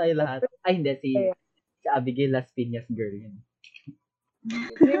province tayo lahat. Ay, hindi, si Abigail Las Piñas girl yun.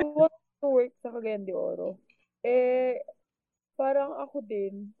 They want to work sa Cagayan de Oro. Parang ako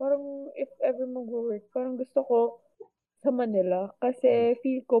din, parang if ever mag-work, parang gusto ko sa Manila kasi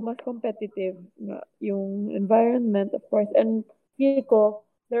feel ko mas competitive nga yung environment, of course, and feel ko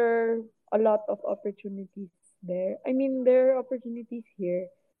there are a lot of opportunities there. I mean, there are opportunities here.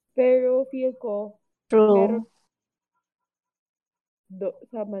 Pero feel ko, meron True.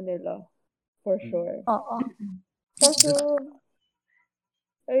 sa Manila. For sure. Oo. Kaso,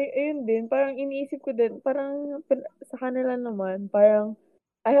 ayun din, parang iniisip ko din, parang sa kanila naman, parang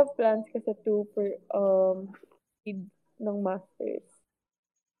I have plans kasi to proceed ng masters.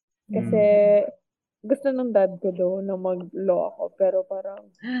 Kasi gusto ng dad ko daw na mag-law ako, pero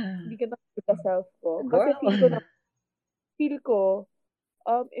parang hindi ko nakikita sa self ko. Kasi Girl. feel ko,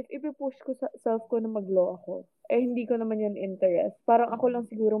 if ipipush ko sa self ko na mag-law ako, hindi ko naman yun interest. Parang ako lang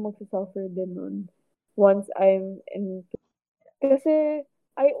siguro magsasuffer din nun once I'm in. Kasi,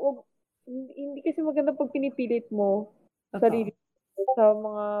 hindi kasi maganda pag pinipilit mo sarili sa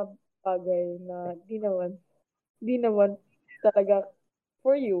mga bagay na di naman talaga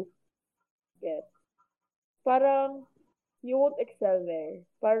for you. Get. Parang, you won't excel there.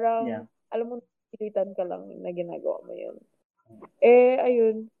 Parang, alam mo, pilitan ka lang na ginagawa mo yun.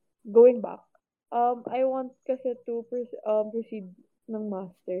 Ayun, going back. I want kasi to proceed ng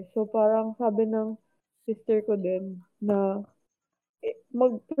master. So, parang sabi ng sister ko din na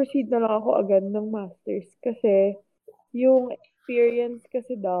mag-proceed na lang ako agad ng masters kasi yung experience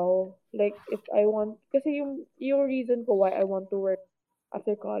kasi daw, like if I want, kasi yung reason ko why I want to work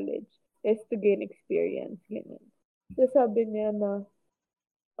after college is to gain experience, ganyan. So sabi niya na,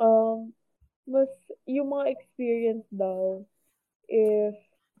 um, mas, yung mga experience daw, if,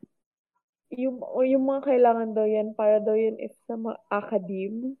 yung mga kailangan daw yan, para daw yun if sa mga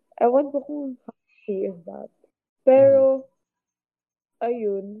academe. Ewan ko kung how true is that. Pero,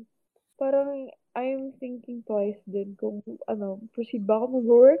 ayun, parang I'm thinking twice din kung proceed ba ako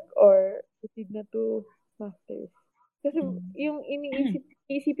mag-work or proceed na to masters. Kasi yung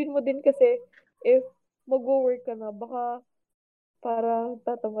iisipin mo din kasi if mag-work ka na, baka parang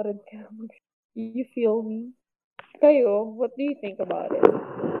tatamarin ka. You feel me? Kayo, what do you think about it?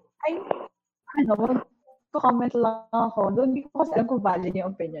 Comment lang ako. Doon hindi ko kasi alam kung valid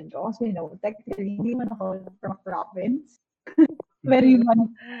yung opinion ko. Kasi, technically, hindi man ako from a province. Very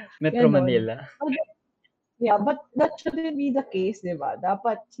man. Metro Manila. Yeah, but that shouldn't be the case, di ba?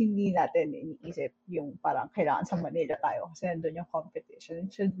 Dapat hindi natin iniisip yung parang kailangan sa Manila tayo kasi nandun yung competition.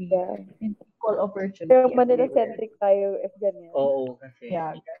 It should be an equal opportunity. Pero Manila-centric tayo if ganyan. Oo, kasi.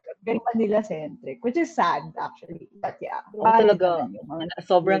 Yeah, very Manila-centric, which is sad actually. But yeah, talaga,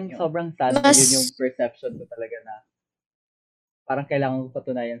 sobrang sad na yun yung perception ko talaga na parang kailangan ko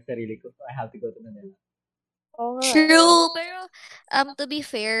patunayan sarili ko, so I have to go to Manila. True, pero to be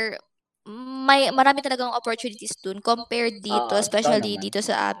fair, marami talagang opportunities dun compared dito, especially dito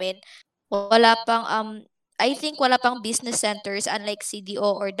sa amin. Wala pang I think wala pang business centers unlike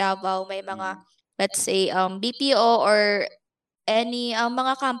CDO or Davao, may mga let's say BPO or any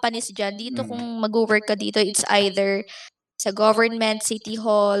mga companies diyan dito. Kung mag-work ka dito, it's either sa government, city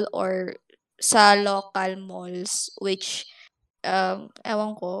hall, or sa local malls, which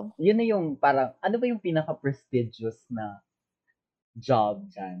ewan ko. Yun na yung parang, ano ba yung pinaka-prestigious na job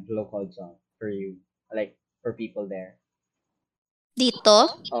dyan, local job for you? Like, for people there? Dito?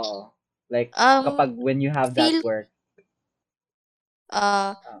 Oo. Like, kapag when you have that work.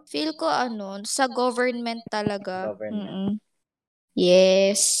 Feel ko sa government talaga. Government.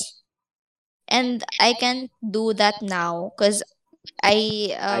 Yes. And I can't do that now because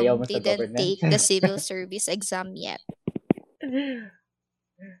I didn't take the civil service exam yet.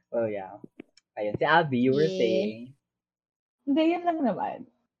 Well, yeah. Ayun. Si Abby, you were saying? Hindi, yun lang naman.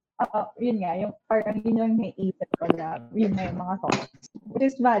 Yun nga, yung parang yun yung naiisip ko na yun na yung mga thoughts. Which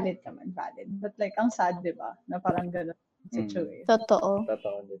is valid naman, valid. But like, ang sad, di ba? Na parang gano'n situation. Totoo.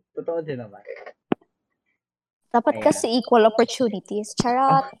 Totoo din naman. Dapat kasi equal opportunities.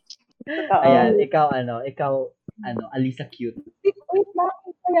 Charot. Ayan, ikaw, Alisa Cute. Wait,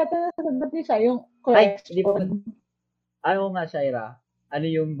 bakit yata nasasagot niya siya yung question? Ayaw nga, Shaira. Ano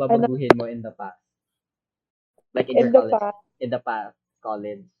yung babaguhin mo in the past? Like in your college? In the past,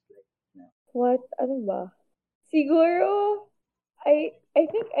 college. Like, What? Ano ba? Siguro, I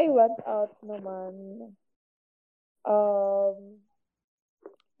think I went out naman.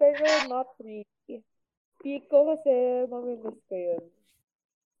 Pero not really. Peak ko kasi mamimiss ko yun.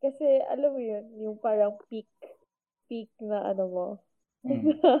 Kasi alam mo yun, yung parang peak na mo.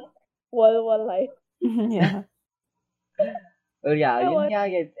 Wall life. Yeah. Well, yeah, yun nga,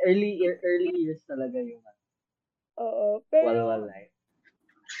 early years talaga yung Oo, pero wall life.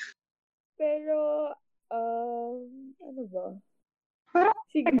 Pero, ano ba?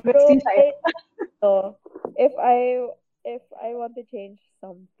 Siguro, if I want to change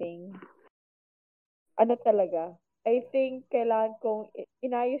something, ano talaga, I think kailangan kong,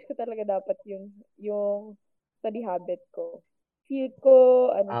 inayos ko talaga dapat yung study habit ko. Feel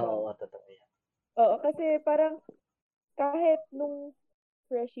ko, Oo, totoo yan. Oo, kasi parang kahit nung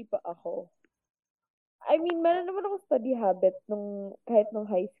freshie pa ako, I mean, meron naman ako study habit kahit nung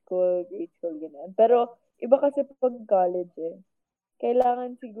high school, grade school, ganyan. Pero, iba kasi pag college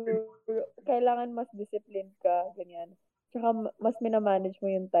kailangan mas disciplined ka, ganyan. Tsaka mas minamanage mo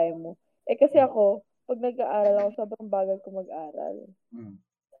yung time mo. Kasi ako, pag nag-aaral ako, sobrang bagal ko mag-aral.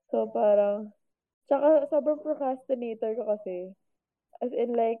 So, parang, tsaka sobrang procrastinator ko kasi. As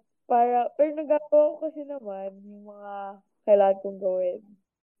in like, pero nagagawa ko kasi naman yung mga kailangan kong gawin.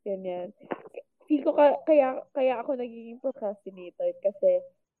 Ganyan. Feel ko kaya ako nagiging procrastinator kasi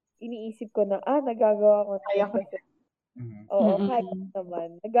iniisip ko na, nagagawa ko Kaya naman ko kasi. Oo, kaya naman.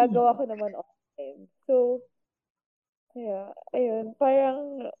 Nagagawa ko naman all time. So, kaya, ayun,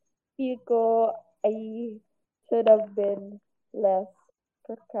 parang feel ko I should have been less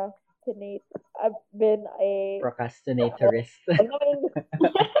procrastinate. I've been Procrastinatorist.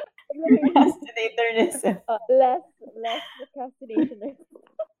 Procrastinatorness. less procrastination.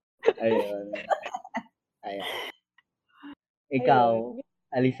 Ayun. Ikaw, Ayun.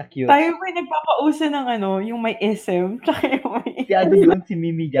 Alisa Cute. Tayo po yung nagpapauso ng yung may ism. Tsaka yung may... Si ano yun, si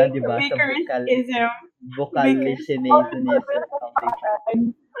Mimi dyan, di ba? Sa Bakerism. vocalizationism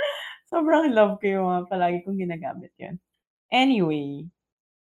something. Sobrang love ko yung mga palagi kong ginagamit yun. Anyway.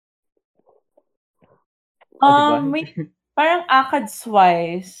 Parang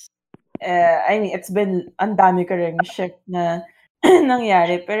ACADS-wise, I mean, it's been, ang dami ko rin shift na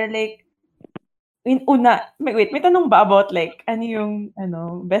nangyari. Pero like, may tanong ba about like, ano yung,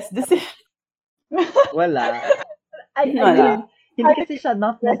 best decision? Wala. Wala. Hindi kasi siya,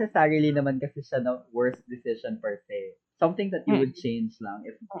 not necessarily naman kasi siya na worst decision per se. Something that you would change lang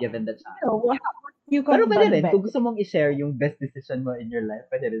if given the chance. Pero pwede rin, kung gusto mong i-share yung best decision mo in your life,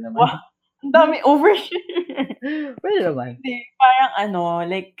 pwede rin naman. Wow. Ang dami overshare. Pwede naman. Hindi, parang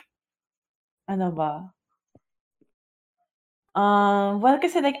like, ano ba? Well,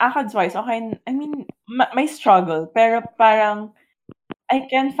 kasi like ACADS-wise, okay, I mean, may struggle, pero parang, I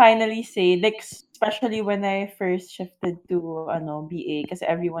can finally say, like, especially when I first shifted to, BA, kasi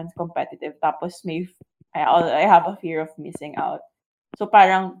everyone's competitive, tapos I have a fear of missing out. So,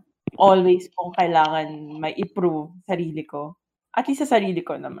 parang, always kung kailangan may improve sarili ko. At least sa sarili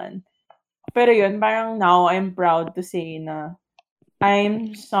ko naman. Pero yun, parang now, I'm proud to say na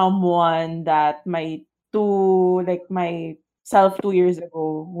I'm someone that my self 2 years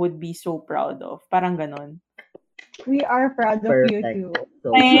ago would be so proud of. Parang ganon. We are proud of you too.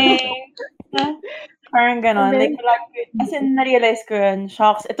 So parang ganon. Like, as in, na-realize ko yun,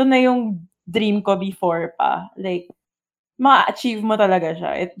 shocks, ito na yung dream ko before pa. Like, ma-achieve mo talaga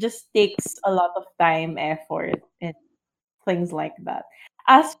siya. It just takes a lot of time, effort, and things like that.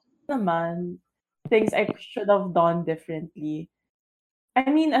 As naman, things I should have done differently. I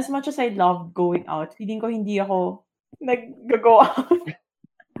mean, as much as I love going out, feeling ko hindi ako nag-go out.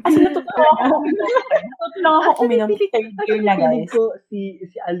 As in, natuto lang ako uminom third year na, guys. Ko si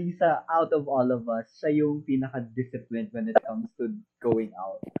Alisa, out of all of us, siya yung pinaka-disciplined when it comes to going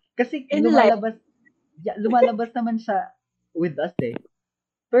out. Kasi lumalabas naman siya with us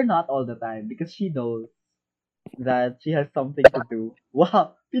but not all the time because she knows that she has something to do.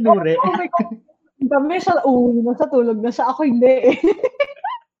 Wow, pinure. Oh my God. Dami siya, nasa tulog na siya. Ako hindi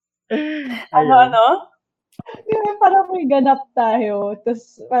Ano? Yung parang may ganap tayo,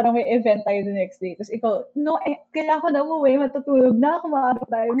 tapos parang may event tayo the next day. Tapos ikaw, kailangan ko na umuwi, matutulog na ako, maaarap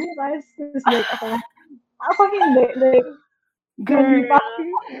tayo bukas. Tapos like ako hindi. Like,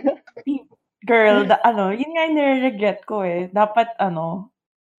 girl, yun nga yung nire-regret ko Dapat,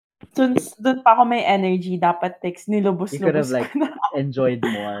 since doon pa ako may energy, dapat nilubos-lubos you could have like na. enjoyed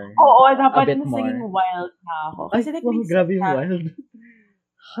more. Oo, dapat mas naging wild na ako. Kasi like, grabe yung wild.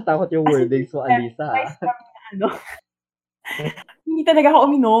 Katakot yung wordings mo, Alisa. Hindi talaga ako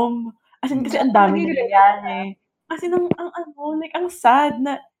uminom. As in, kasi ang dami nangyayari. As in, ang sad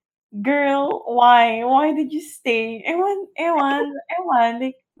na, girl, why? Why did you stay? Ewan.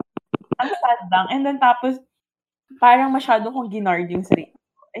 Like, ang sad lang. And then tapos, parang masyado kong ginard yung sarili.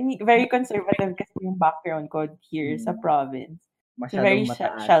 I mean, very conservative kasi yung background ko here sa province. Masyadong very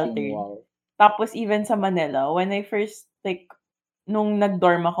mataas sheltered. wall. Tapos even sa Manila, when I first, like, nung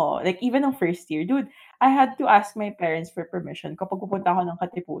nag-dorm ako, like, even nung first year, dude, I had to ask my parents for permission kapag pupunta ako ng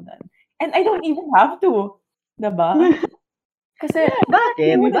Katipunan. And I don't even have to. Diba? Kasi,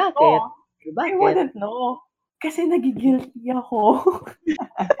 Bakit? I wouldn't know. Kasi nagigilty ako.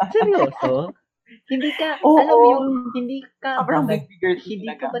 Seryoso? Hindi ka, alam mo yung, hindi ka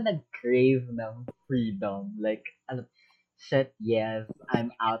ba nag-crave ng freedom? Like, shit, yes, I'm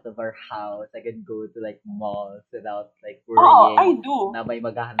out of our house. I can go to like malls without like Oo, I worrying do. na may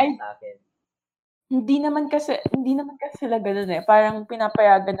maghahanap I sa akin. hindi naman kasi sila gano'n, eh, parang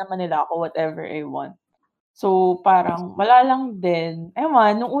pinapayagan naman nila ako whatever I want. So, parang wala lang din,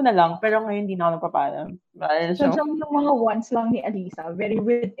 ewan nung una lang, pero ngayon hindi na ako nagpapaalam. Wala na siya. Sadyang yung mga wants lang ni Alisa, very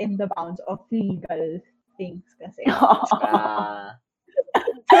within the bounds of legal things kasi. Ah,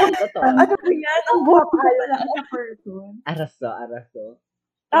 totoo. Ano ba yan? Ang boring ko pala as a person. Araso.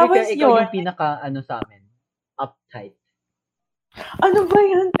 Tapos Ikaw yun, yung pinaka, sa amin, uptight. ano ba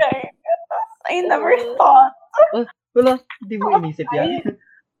yan, guys? I never thought. Wala, hindi mo inisip yan.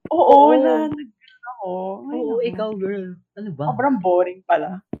 Oo, Oo. nag-gets ako. Ay, Oo, naku. ikaw, girl. Ano ba? Sobrang boring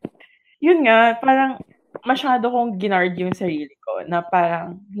pala. Yun nga, parang masyado kong ginard yung sarili ko na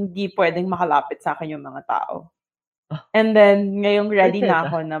parang hindi pwedeng makalapit sa akin yung mga tao. And then, ngayong ready na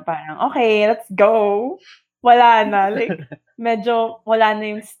ako na parang, okay, let's go. Wala na. Like, medyo wala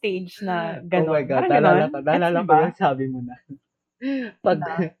na yung stage na gano'n. Oh my God, Parang naalala gano'n. ko yung sabi mo na.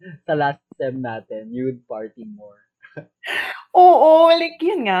 Pag sa last sem natin, you'd party more. Oo, like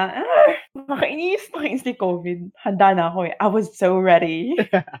yun nga. Nakainis ni COVID. Handa na ako eh. I was so ready.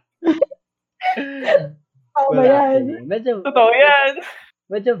 Tama Well, yan. actually, Totoo yan.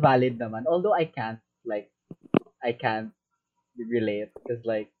 medyo valid naman. Although I can't relate because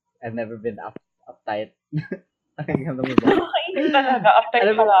like I've never been uptight. Ano mo ba? Nakainis talaga. Uptight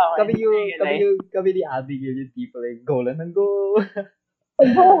Alam mo, pala ako. kami ni Abigail yung tipo like, go lang ng go.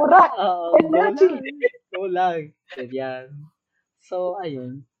 Go, rock! Oo, Energy! go lang. Ganyan. So,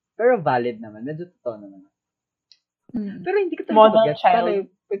 ayun. Pero valid naman. Medyo totoo naman. Pero hindi ko talaga Model mag-get. child.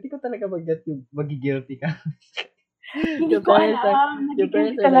 Hindi ko talaga mag-get yung magigilty ka. Hindi Your ko parents alam. your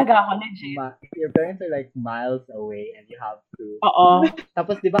parents Nagiging are talaga like, ako, legit. your parents are like miles away and you have to. Oo.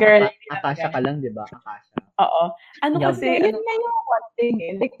 Tapos, di ba, Girl, Akasha ka lang, di ba? Akasha. Oo. Ano Yeah, kasi, Yun nga yung one thing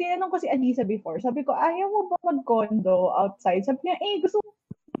eh. Like, tinanong ko si Anissa before. Sabi ko, ayaw mo ba mag-condo outside? Sabi niya, gusto ko,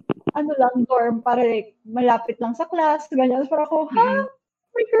 lang, dorm para like, malapit lang sa class. Ganyan. Para ako, ha?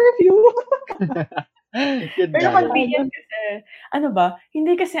 May curfew. pero convenient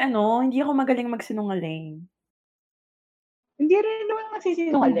kasi, hindi ako magaling magsinungaling. Hindi rin naman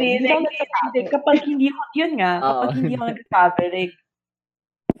nagsisinungaling. Hindi ako nagsasabi. Kapag hindi ako nagsasabi, like,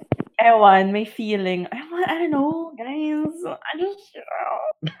 ewan, may feeling, I don't know, guys, ano siya?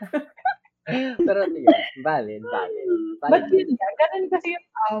 Pero yeah, valid. But yun nga, ganun kasi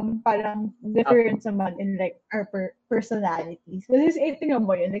yung parang difference naman in like our personalities. Kasi tingnan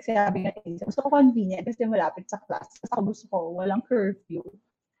mo yun, like sabi nga, gusto ko convenient kasi malapit sa class. Kasi gusto ko walang curfew.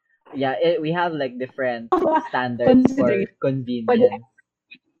 Yeah, we have like different standards for convenience.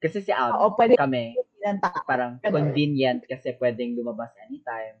 Kasi si kami, parang convenient kasi pwedeng lumabas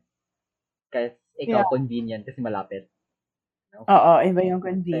anytime. Kasi ikaw convenient kasi malapit. No? Oo, iba yung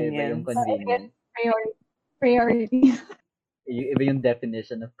convenience. Iba yung convenience. Priority. Iba yung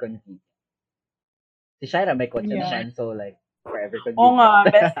definition of convenience. Si Shaira may kotse naman, so like, forever convenient. Oo nga,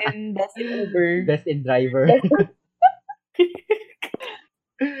 best in Uber. Best in driver.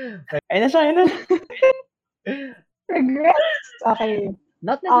 Ayun na siya. Regrets. Okay.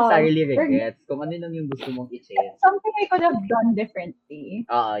 Not necessarily regrets. Kung ano lang yung gusto mong i-change. Something I could have done differently.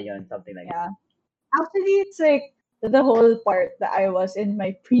 Yun. Something like that. Actually, it's like the whole part that I was in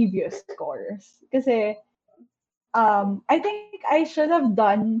my previous course. Kasi, I think I should have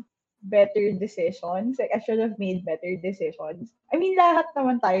done better decisions. Like, I should have made better decisions. I mean, lahat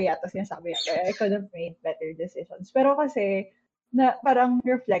naman tayo yata sinasabi natin. I could have made better decisions. Pero kasi, na parang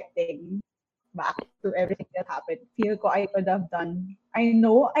reflecting back to everything that happened, feel ko I could have done. I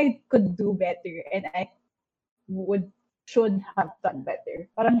know I could do better and I should have done better.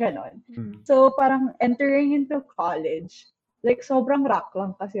 Parang ganon. So, parang entering into college, like, sobrang rock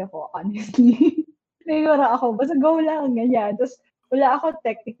lang kasi ako, honestly. Nagigura ako, basta go lang, ganyan. Tapos, wala ako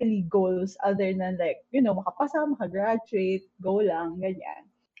technically goals other than like, makapasa, makagraduate, go lang, ganyan.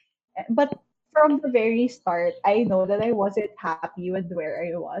 But from the very start, I know that I wasn't happy with where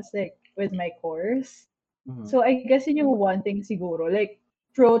I was, like, with my course. So, I guess yun yung one thing siguro, like,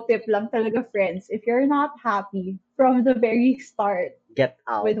 pro tip lang talaga, friends, if you're not happy from the very start, get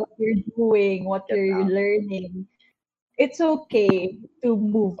out with what you're doing, what you're learning, it's okay to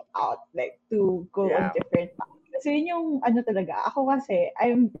move out, like, to go on different paths. Kasi yun yung, talaga, ako kasi,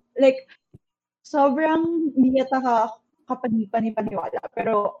 I'm, like, sobrang hindi yata kapani-paniwala.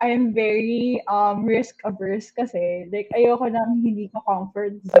 Pero I'm very risk averse kasi like ayoko nang hindi ko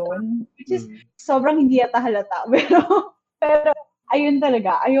comfort zone, which is sobrang hindi yata halata. Pero ayun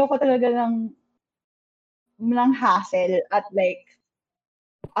talaga, ayoko talaga ng hassle at like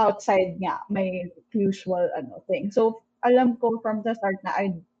outside nga may usual thing. So alam ko from the start na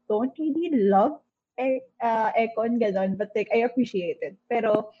I don't really love econ, gano'n, but like, I appreciate it.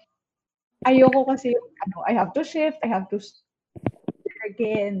 Pero, ayoko kasi yung, I have to shift, I have to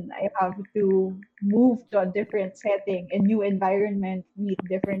again, I have to move to a different setting, a new environment, meet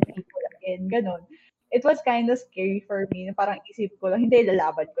different people again, gano'n. It was kind of scary for me, na parang isip ko lang, hindi,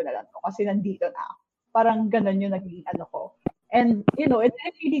 lalaban ko na lang 'to kasi nandito na ako. Parang gano'n yung naging ko. And, it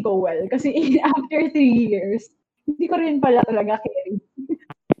didn't really go well kasi after 3 years, hindi ko rin pala talaga carry.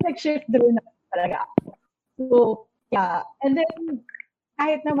 Nag-shift through na talaga ako. So, yeah. And then,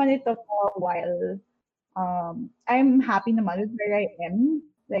 kahit naman it took a while, I'm happy naman with where I am.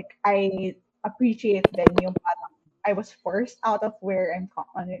 Like, I appreciate din yung parang I was forced out of where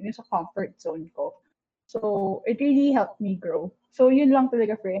yung sa comfort zone ko. So, it really helped me grow. So, yun lang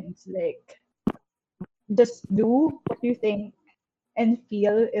talaga, friends. Like, just do what you think and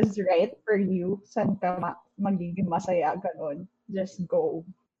feel is right for you. Saan ka magiging masaya, ganon. Just go.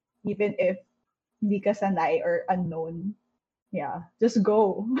 Even if hindi ka sanay or unknown. Yeah, just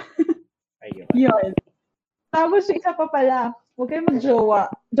go. Ayun. Yun. Tapos yung isa pa pala, huwag kayo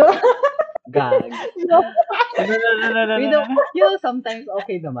mag-jowa. Gag. Joke Sometimes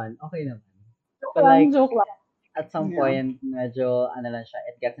okay naman. Okay naman. joke But lang, like, joke lang. at some Yeah. point, medyo, lang siya,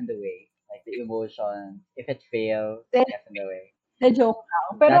 it gets in the way. Like, the emotion, if it fails, it gets in the way. The joke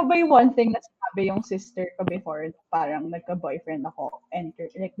lang. Pero by one thing na sabi yung sister ko before, parang nagka-boyfriend ako,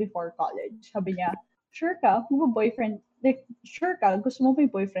 like before college. Sabi niya, sure ka, boyfriend, like, sure ka, gusto mo may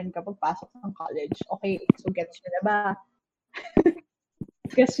boyfriend ka pagpasok ng college. Okay, so gets niyo na ba?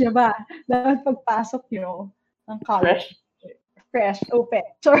 Gets niyo ba? Dapat pagpasok niyo ng college. Fresh, open.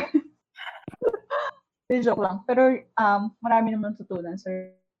 Sure. Joke lang. Pero marami naman tutunan. So,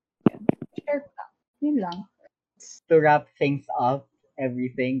 share ko lang. Yun lang. To wrap things up,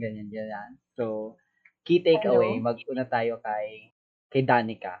 everything, ganyan. So, key takeaway, mag-una tayo kay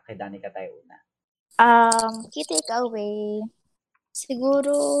Danica. Kay Danica tayo una. Key takeaway,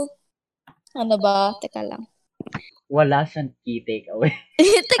 siguro, ano ba? Teka lang. Wala siyang key takeaway.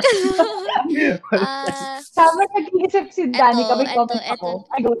 Teka lang. Tama nag-iisip si Danica, may comment eto. ako.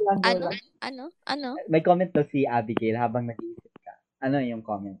 Ay, go lang. Ano? May comment to si Abigail habang nag-iisip ka. Ano yung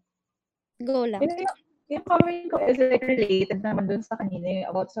comment? Go lang. Yung comment ko is like related naman dun sa kanina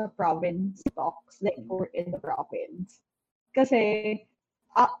yung about sa province talks, like we're in the province. Kasi,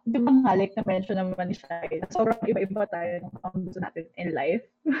 di ba nga, like na-mention naman ni Shai, sobrang iba-iba tayo ng gusto natin in life.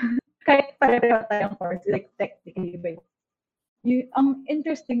 Kahit pareho tayong course, like technically, but ang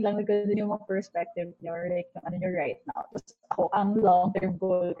interesting lang na ganun yung mga perspective niyo or like yung ano nyo right now. Tapos ako, ang long-term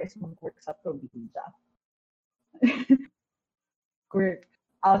goal is mag-work sa probinsya. Work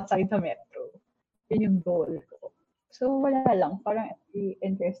outside the metro. Yun yung goal ko. So, wala lang. Parang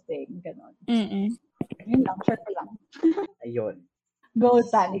interesting. Ganon. Yun lang. Share ko lang. Ayun. Go,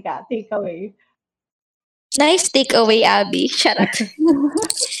 Danica. Take away. Nice takeaway, Abby. Shut up.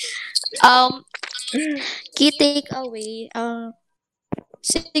 Key takeaway,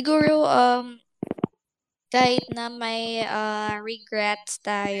 siguro, kahit na may regrets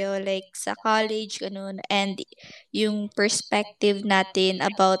tayo like sa college ganun and yung perspective natin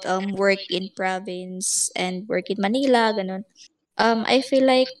about work in province and work in Manila ganun. I feel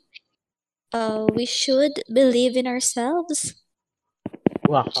like we should believe in ourselves.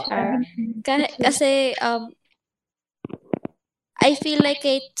 Wow. Kasi I feel like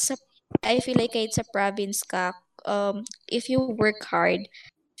kahit sa province ka, if you work hard,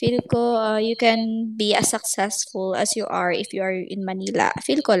 feel ko you can be as successful as you are if you are in Manila.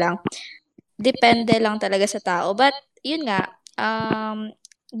 Feel ko lang. Depende lang talaga sa tao. But, yun nga,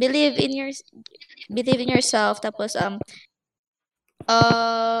 believe in yourself. Tapos,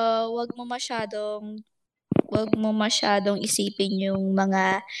 wag mo masyadong isipin yung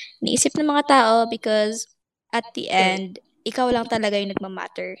mga niisip ng mga tao because at the end, ikaw lang talaga yung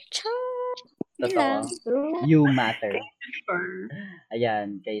nagmamatter. Yun lang. You matter.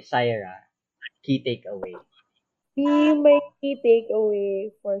 Ayan, kay Syra, key takeaway. My key takeaway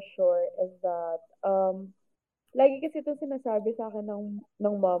for sure is that, lagi kasi ito sinasabi sa akin ng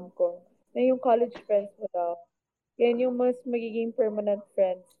mom ko, na yung college friends mo daw, yan yung mas magiging permanent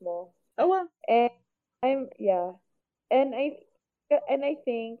friends mo. Awa. And I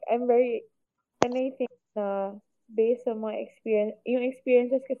think na based sa mga yung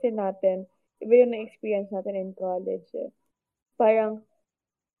experiences kasi natin, iba yung na-experience natin in college. Parang,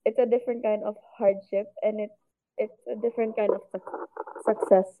 it's a different kind of hardship and it's a different kind of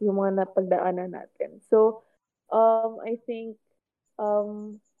success yung mga napagdaanan natin. So, I think,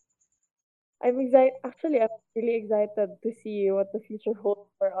 I'm excited. Actually, I'm really excited to see what the future holds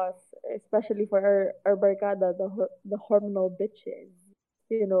for us, especially for our barkada, the hormonal bitches.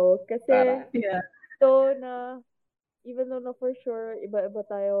 Kasi Para. Yeah. so na even though na for sure iba-iba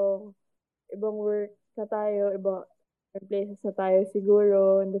tayo, ibang work na tayo, ibang places na tayo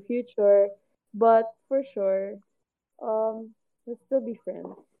siguro in the future, but for sure, we'll still be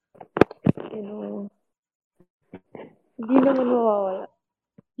friends. You know, hindi naman mawawala.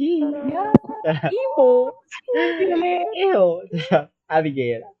 Yeah. Emo. Ew.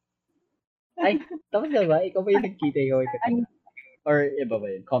 Abigail. Ay, tapos na ba? Ikaw ba yung nagkita? Ikaw yung Ano, Or iba ba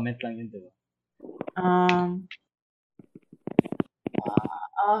yun? Comment lang yun, diba? Um,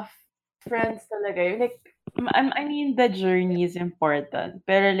 uh, friends talaga. Like, I mean, the journey is important.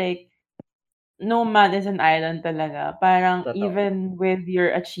 Pero like, no man is an island talaga. Parang Totoo. even with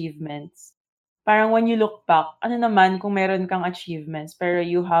your achievements, parang when you look back, ano naman kung meron kang achievements, pero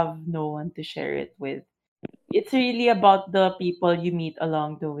you have no one to share it with. It's really about the people you meet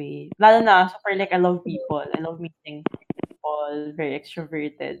along the way. Lalo na, super like, I love people. I love meeting people, very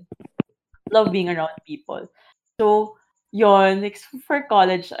extroverted. Love being around people. So, yon, like, for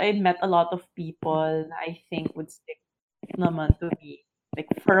college, I met a lot of people na I think would stick naman to me, like,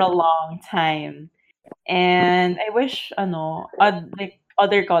 for a long time. And I wish, like,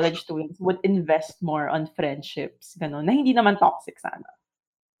 other college students would invest more on friendships, gano'n, na hindi naman toxic sana.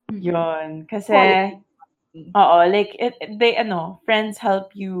 Yun, kasi, quality. oo, like, friends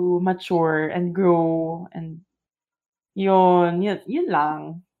help you mature and grow, and yun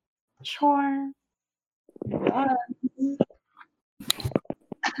lang. Sure. Yeah.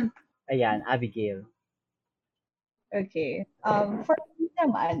 Ayan, Abigail. Okay. For me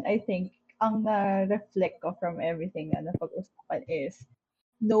naman, I think ang na-reflect ko from everything na napag-usapan is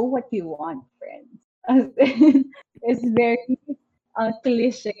know what you want, friends. As in, it's very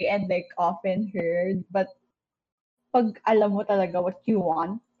cliche and like often heard, but pag alam mo talaga what you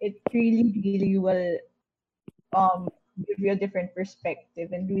want, it really, really will give you a different perspective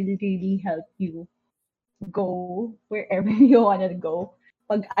and will really help you go wherever you want to go.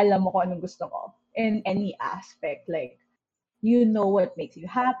 Pag alam mo kung anong gusto mo in any aspect, like you know what makes you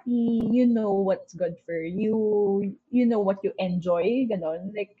happy, you know what's good for you, you know what you enjoy, ganon.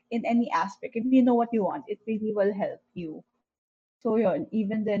 Like in any aspect, if you know what you want, it really will help you. So yun,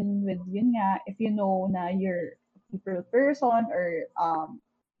 even then with yun nga, if you know na you're a people person or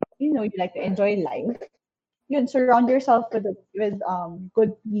you like to enjoy life, yun, surround yourself with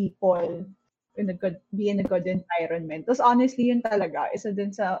good people be in a good environment. Tapos honestly, yun talaga, isa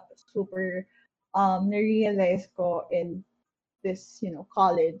din sa super na-realize ko in this,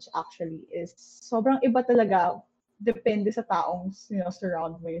 college actually is sobrang iba talaga depende sa taong,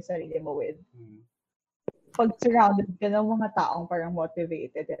 surround mo yung sarili mo with. Pag surrounded ka ng mga taong parang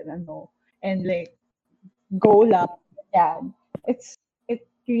motivated and like go lang, yan, it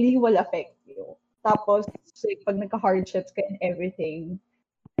really will affect you. Tapos, like, pag nagka-hardships ka and everything,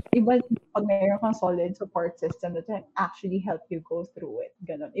 iba pag mayroon kang solid support system that can actually help you go through it.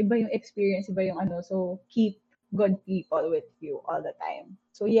 Ganon. Iba yung experience, iba yung so keep good people with you all the time.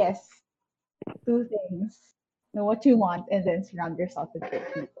 So yes, two things. Know what you want and then surround yourself with good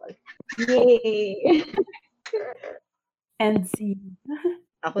people. Yay! And see.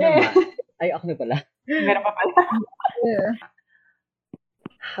 Ako naman. Ay, ako na pala. Meron pa pala. Yeah.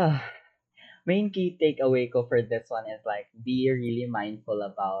 Main key takeaway ko for this one is like be really mindful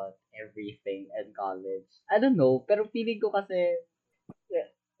about everything in college. I don't know, pero feeling ko kasi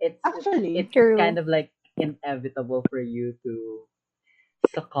Actually, it's True. kind of like inevitable for you to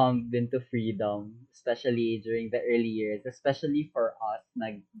succumb into freedom, especially during the early years, especially for us,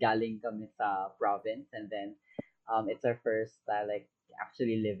 naggaling kami sa province and then it's our first like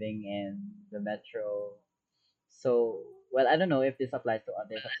actually living in the metro. So, well, I don't know if this applies to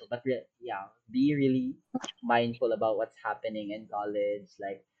others also, but yeah, be really mindful about what's happening in college.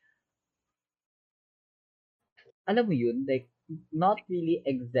 Like, alam mo yun, like, not really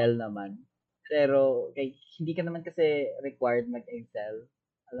excel naman. Pero, hindi ka naman kasi required mag-excel.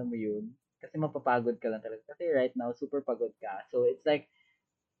 Alam mo yun? Kasi mapapagod ka lang talaga. Kasi right now, super pagod ka. So, it's like,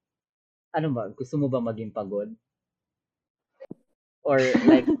 ano ba, gusto mo ba maging pagod? Or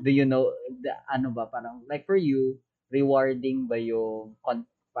like, do you know, ano ba, parang, like for you, rewarding ba yung,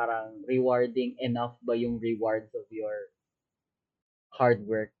 parang rewarding enough ba yung rewards of your hard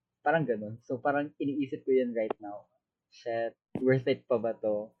work? Parang ganun. So, parang iniisip ko yun right now. Shit, worth it pa ba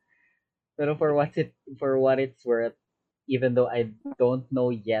to? Pero for what it's worth, even though I don't know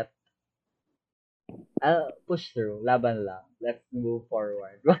yet, I'll push through. Laban lang. Let's move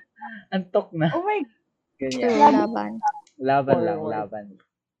forward. Antok na. oh my True, Ganyan. God, laban. Laban lang, forward. laban.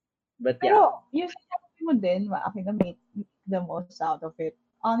 But yeah. Pero, yung sinabi mo din, Maki, na make the most out of it.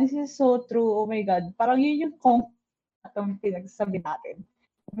 Honestly, so true. Oh my God. Parang yun yung itong pinagsabi natin.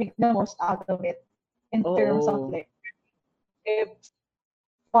 Make the most out of it in terms of Oo. like, if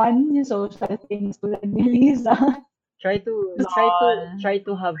fun yung social things tulad ni Lisa. Try to try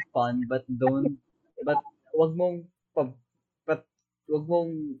to have fun, but wag mong pab, pat, wag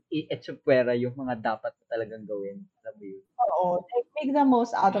mong i-etsupwera yung mga dapat na talagang gawin. Alam mo yun? Oo. Like, make the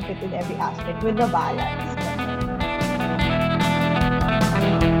most out of it in every aspect with the balance.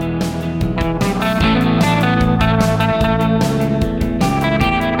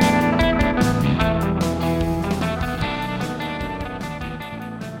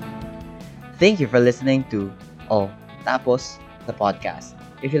 Thank you for listening to Tapos, the podcast.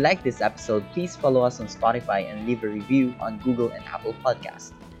 If you like this episode, please follow us on Spotify and leave a review on Google and Apple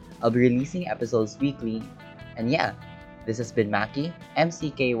Podcasts. I'll be releasing episodes weekly. And yeah, this has been Maki,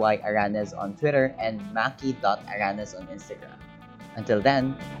 MCKY Aranes on Twitter and Maki.Aranes on Instagram. Until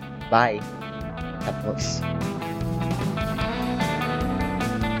then, bye. Tapos.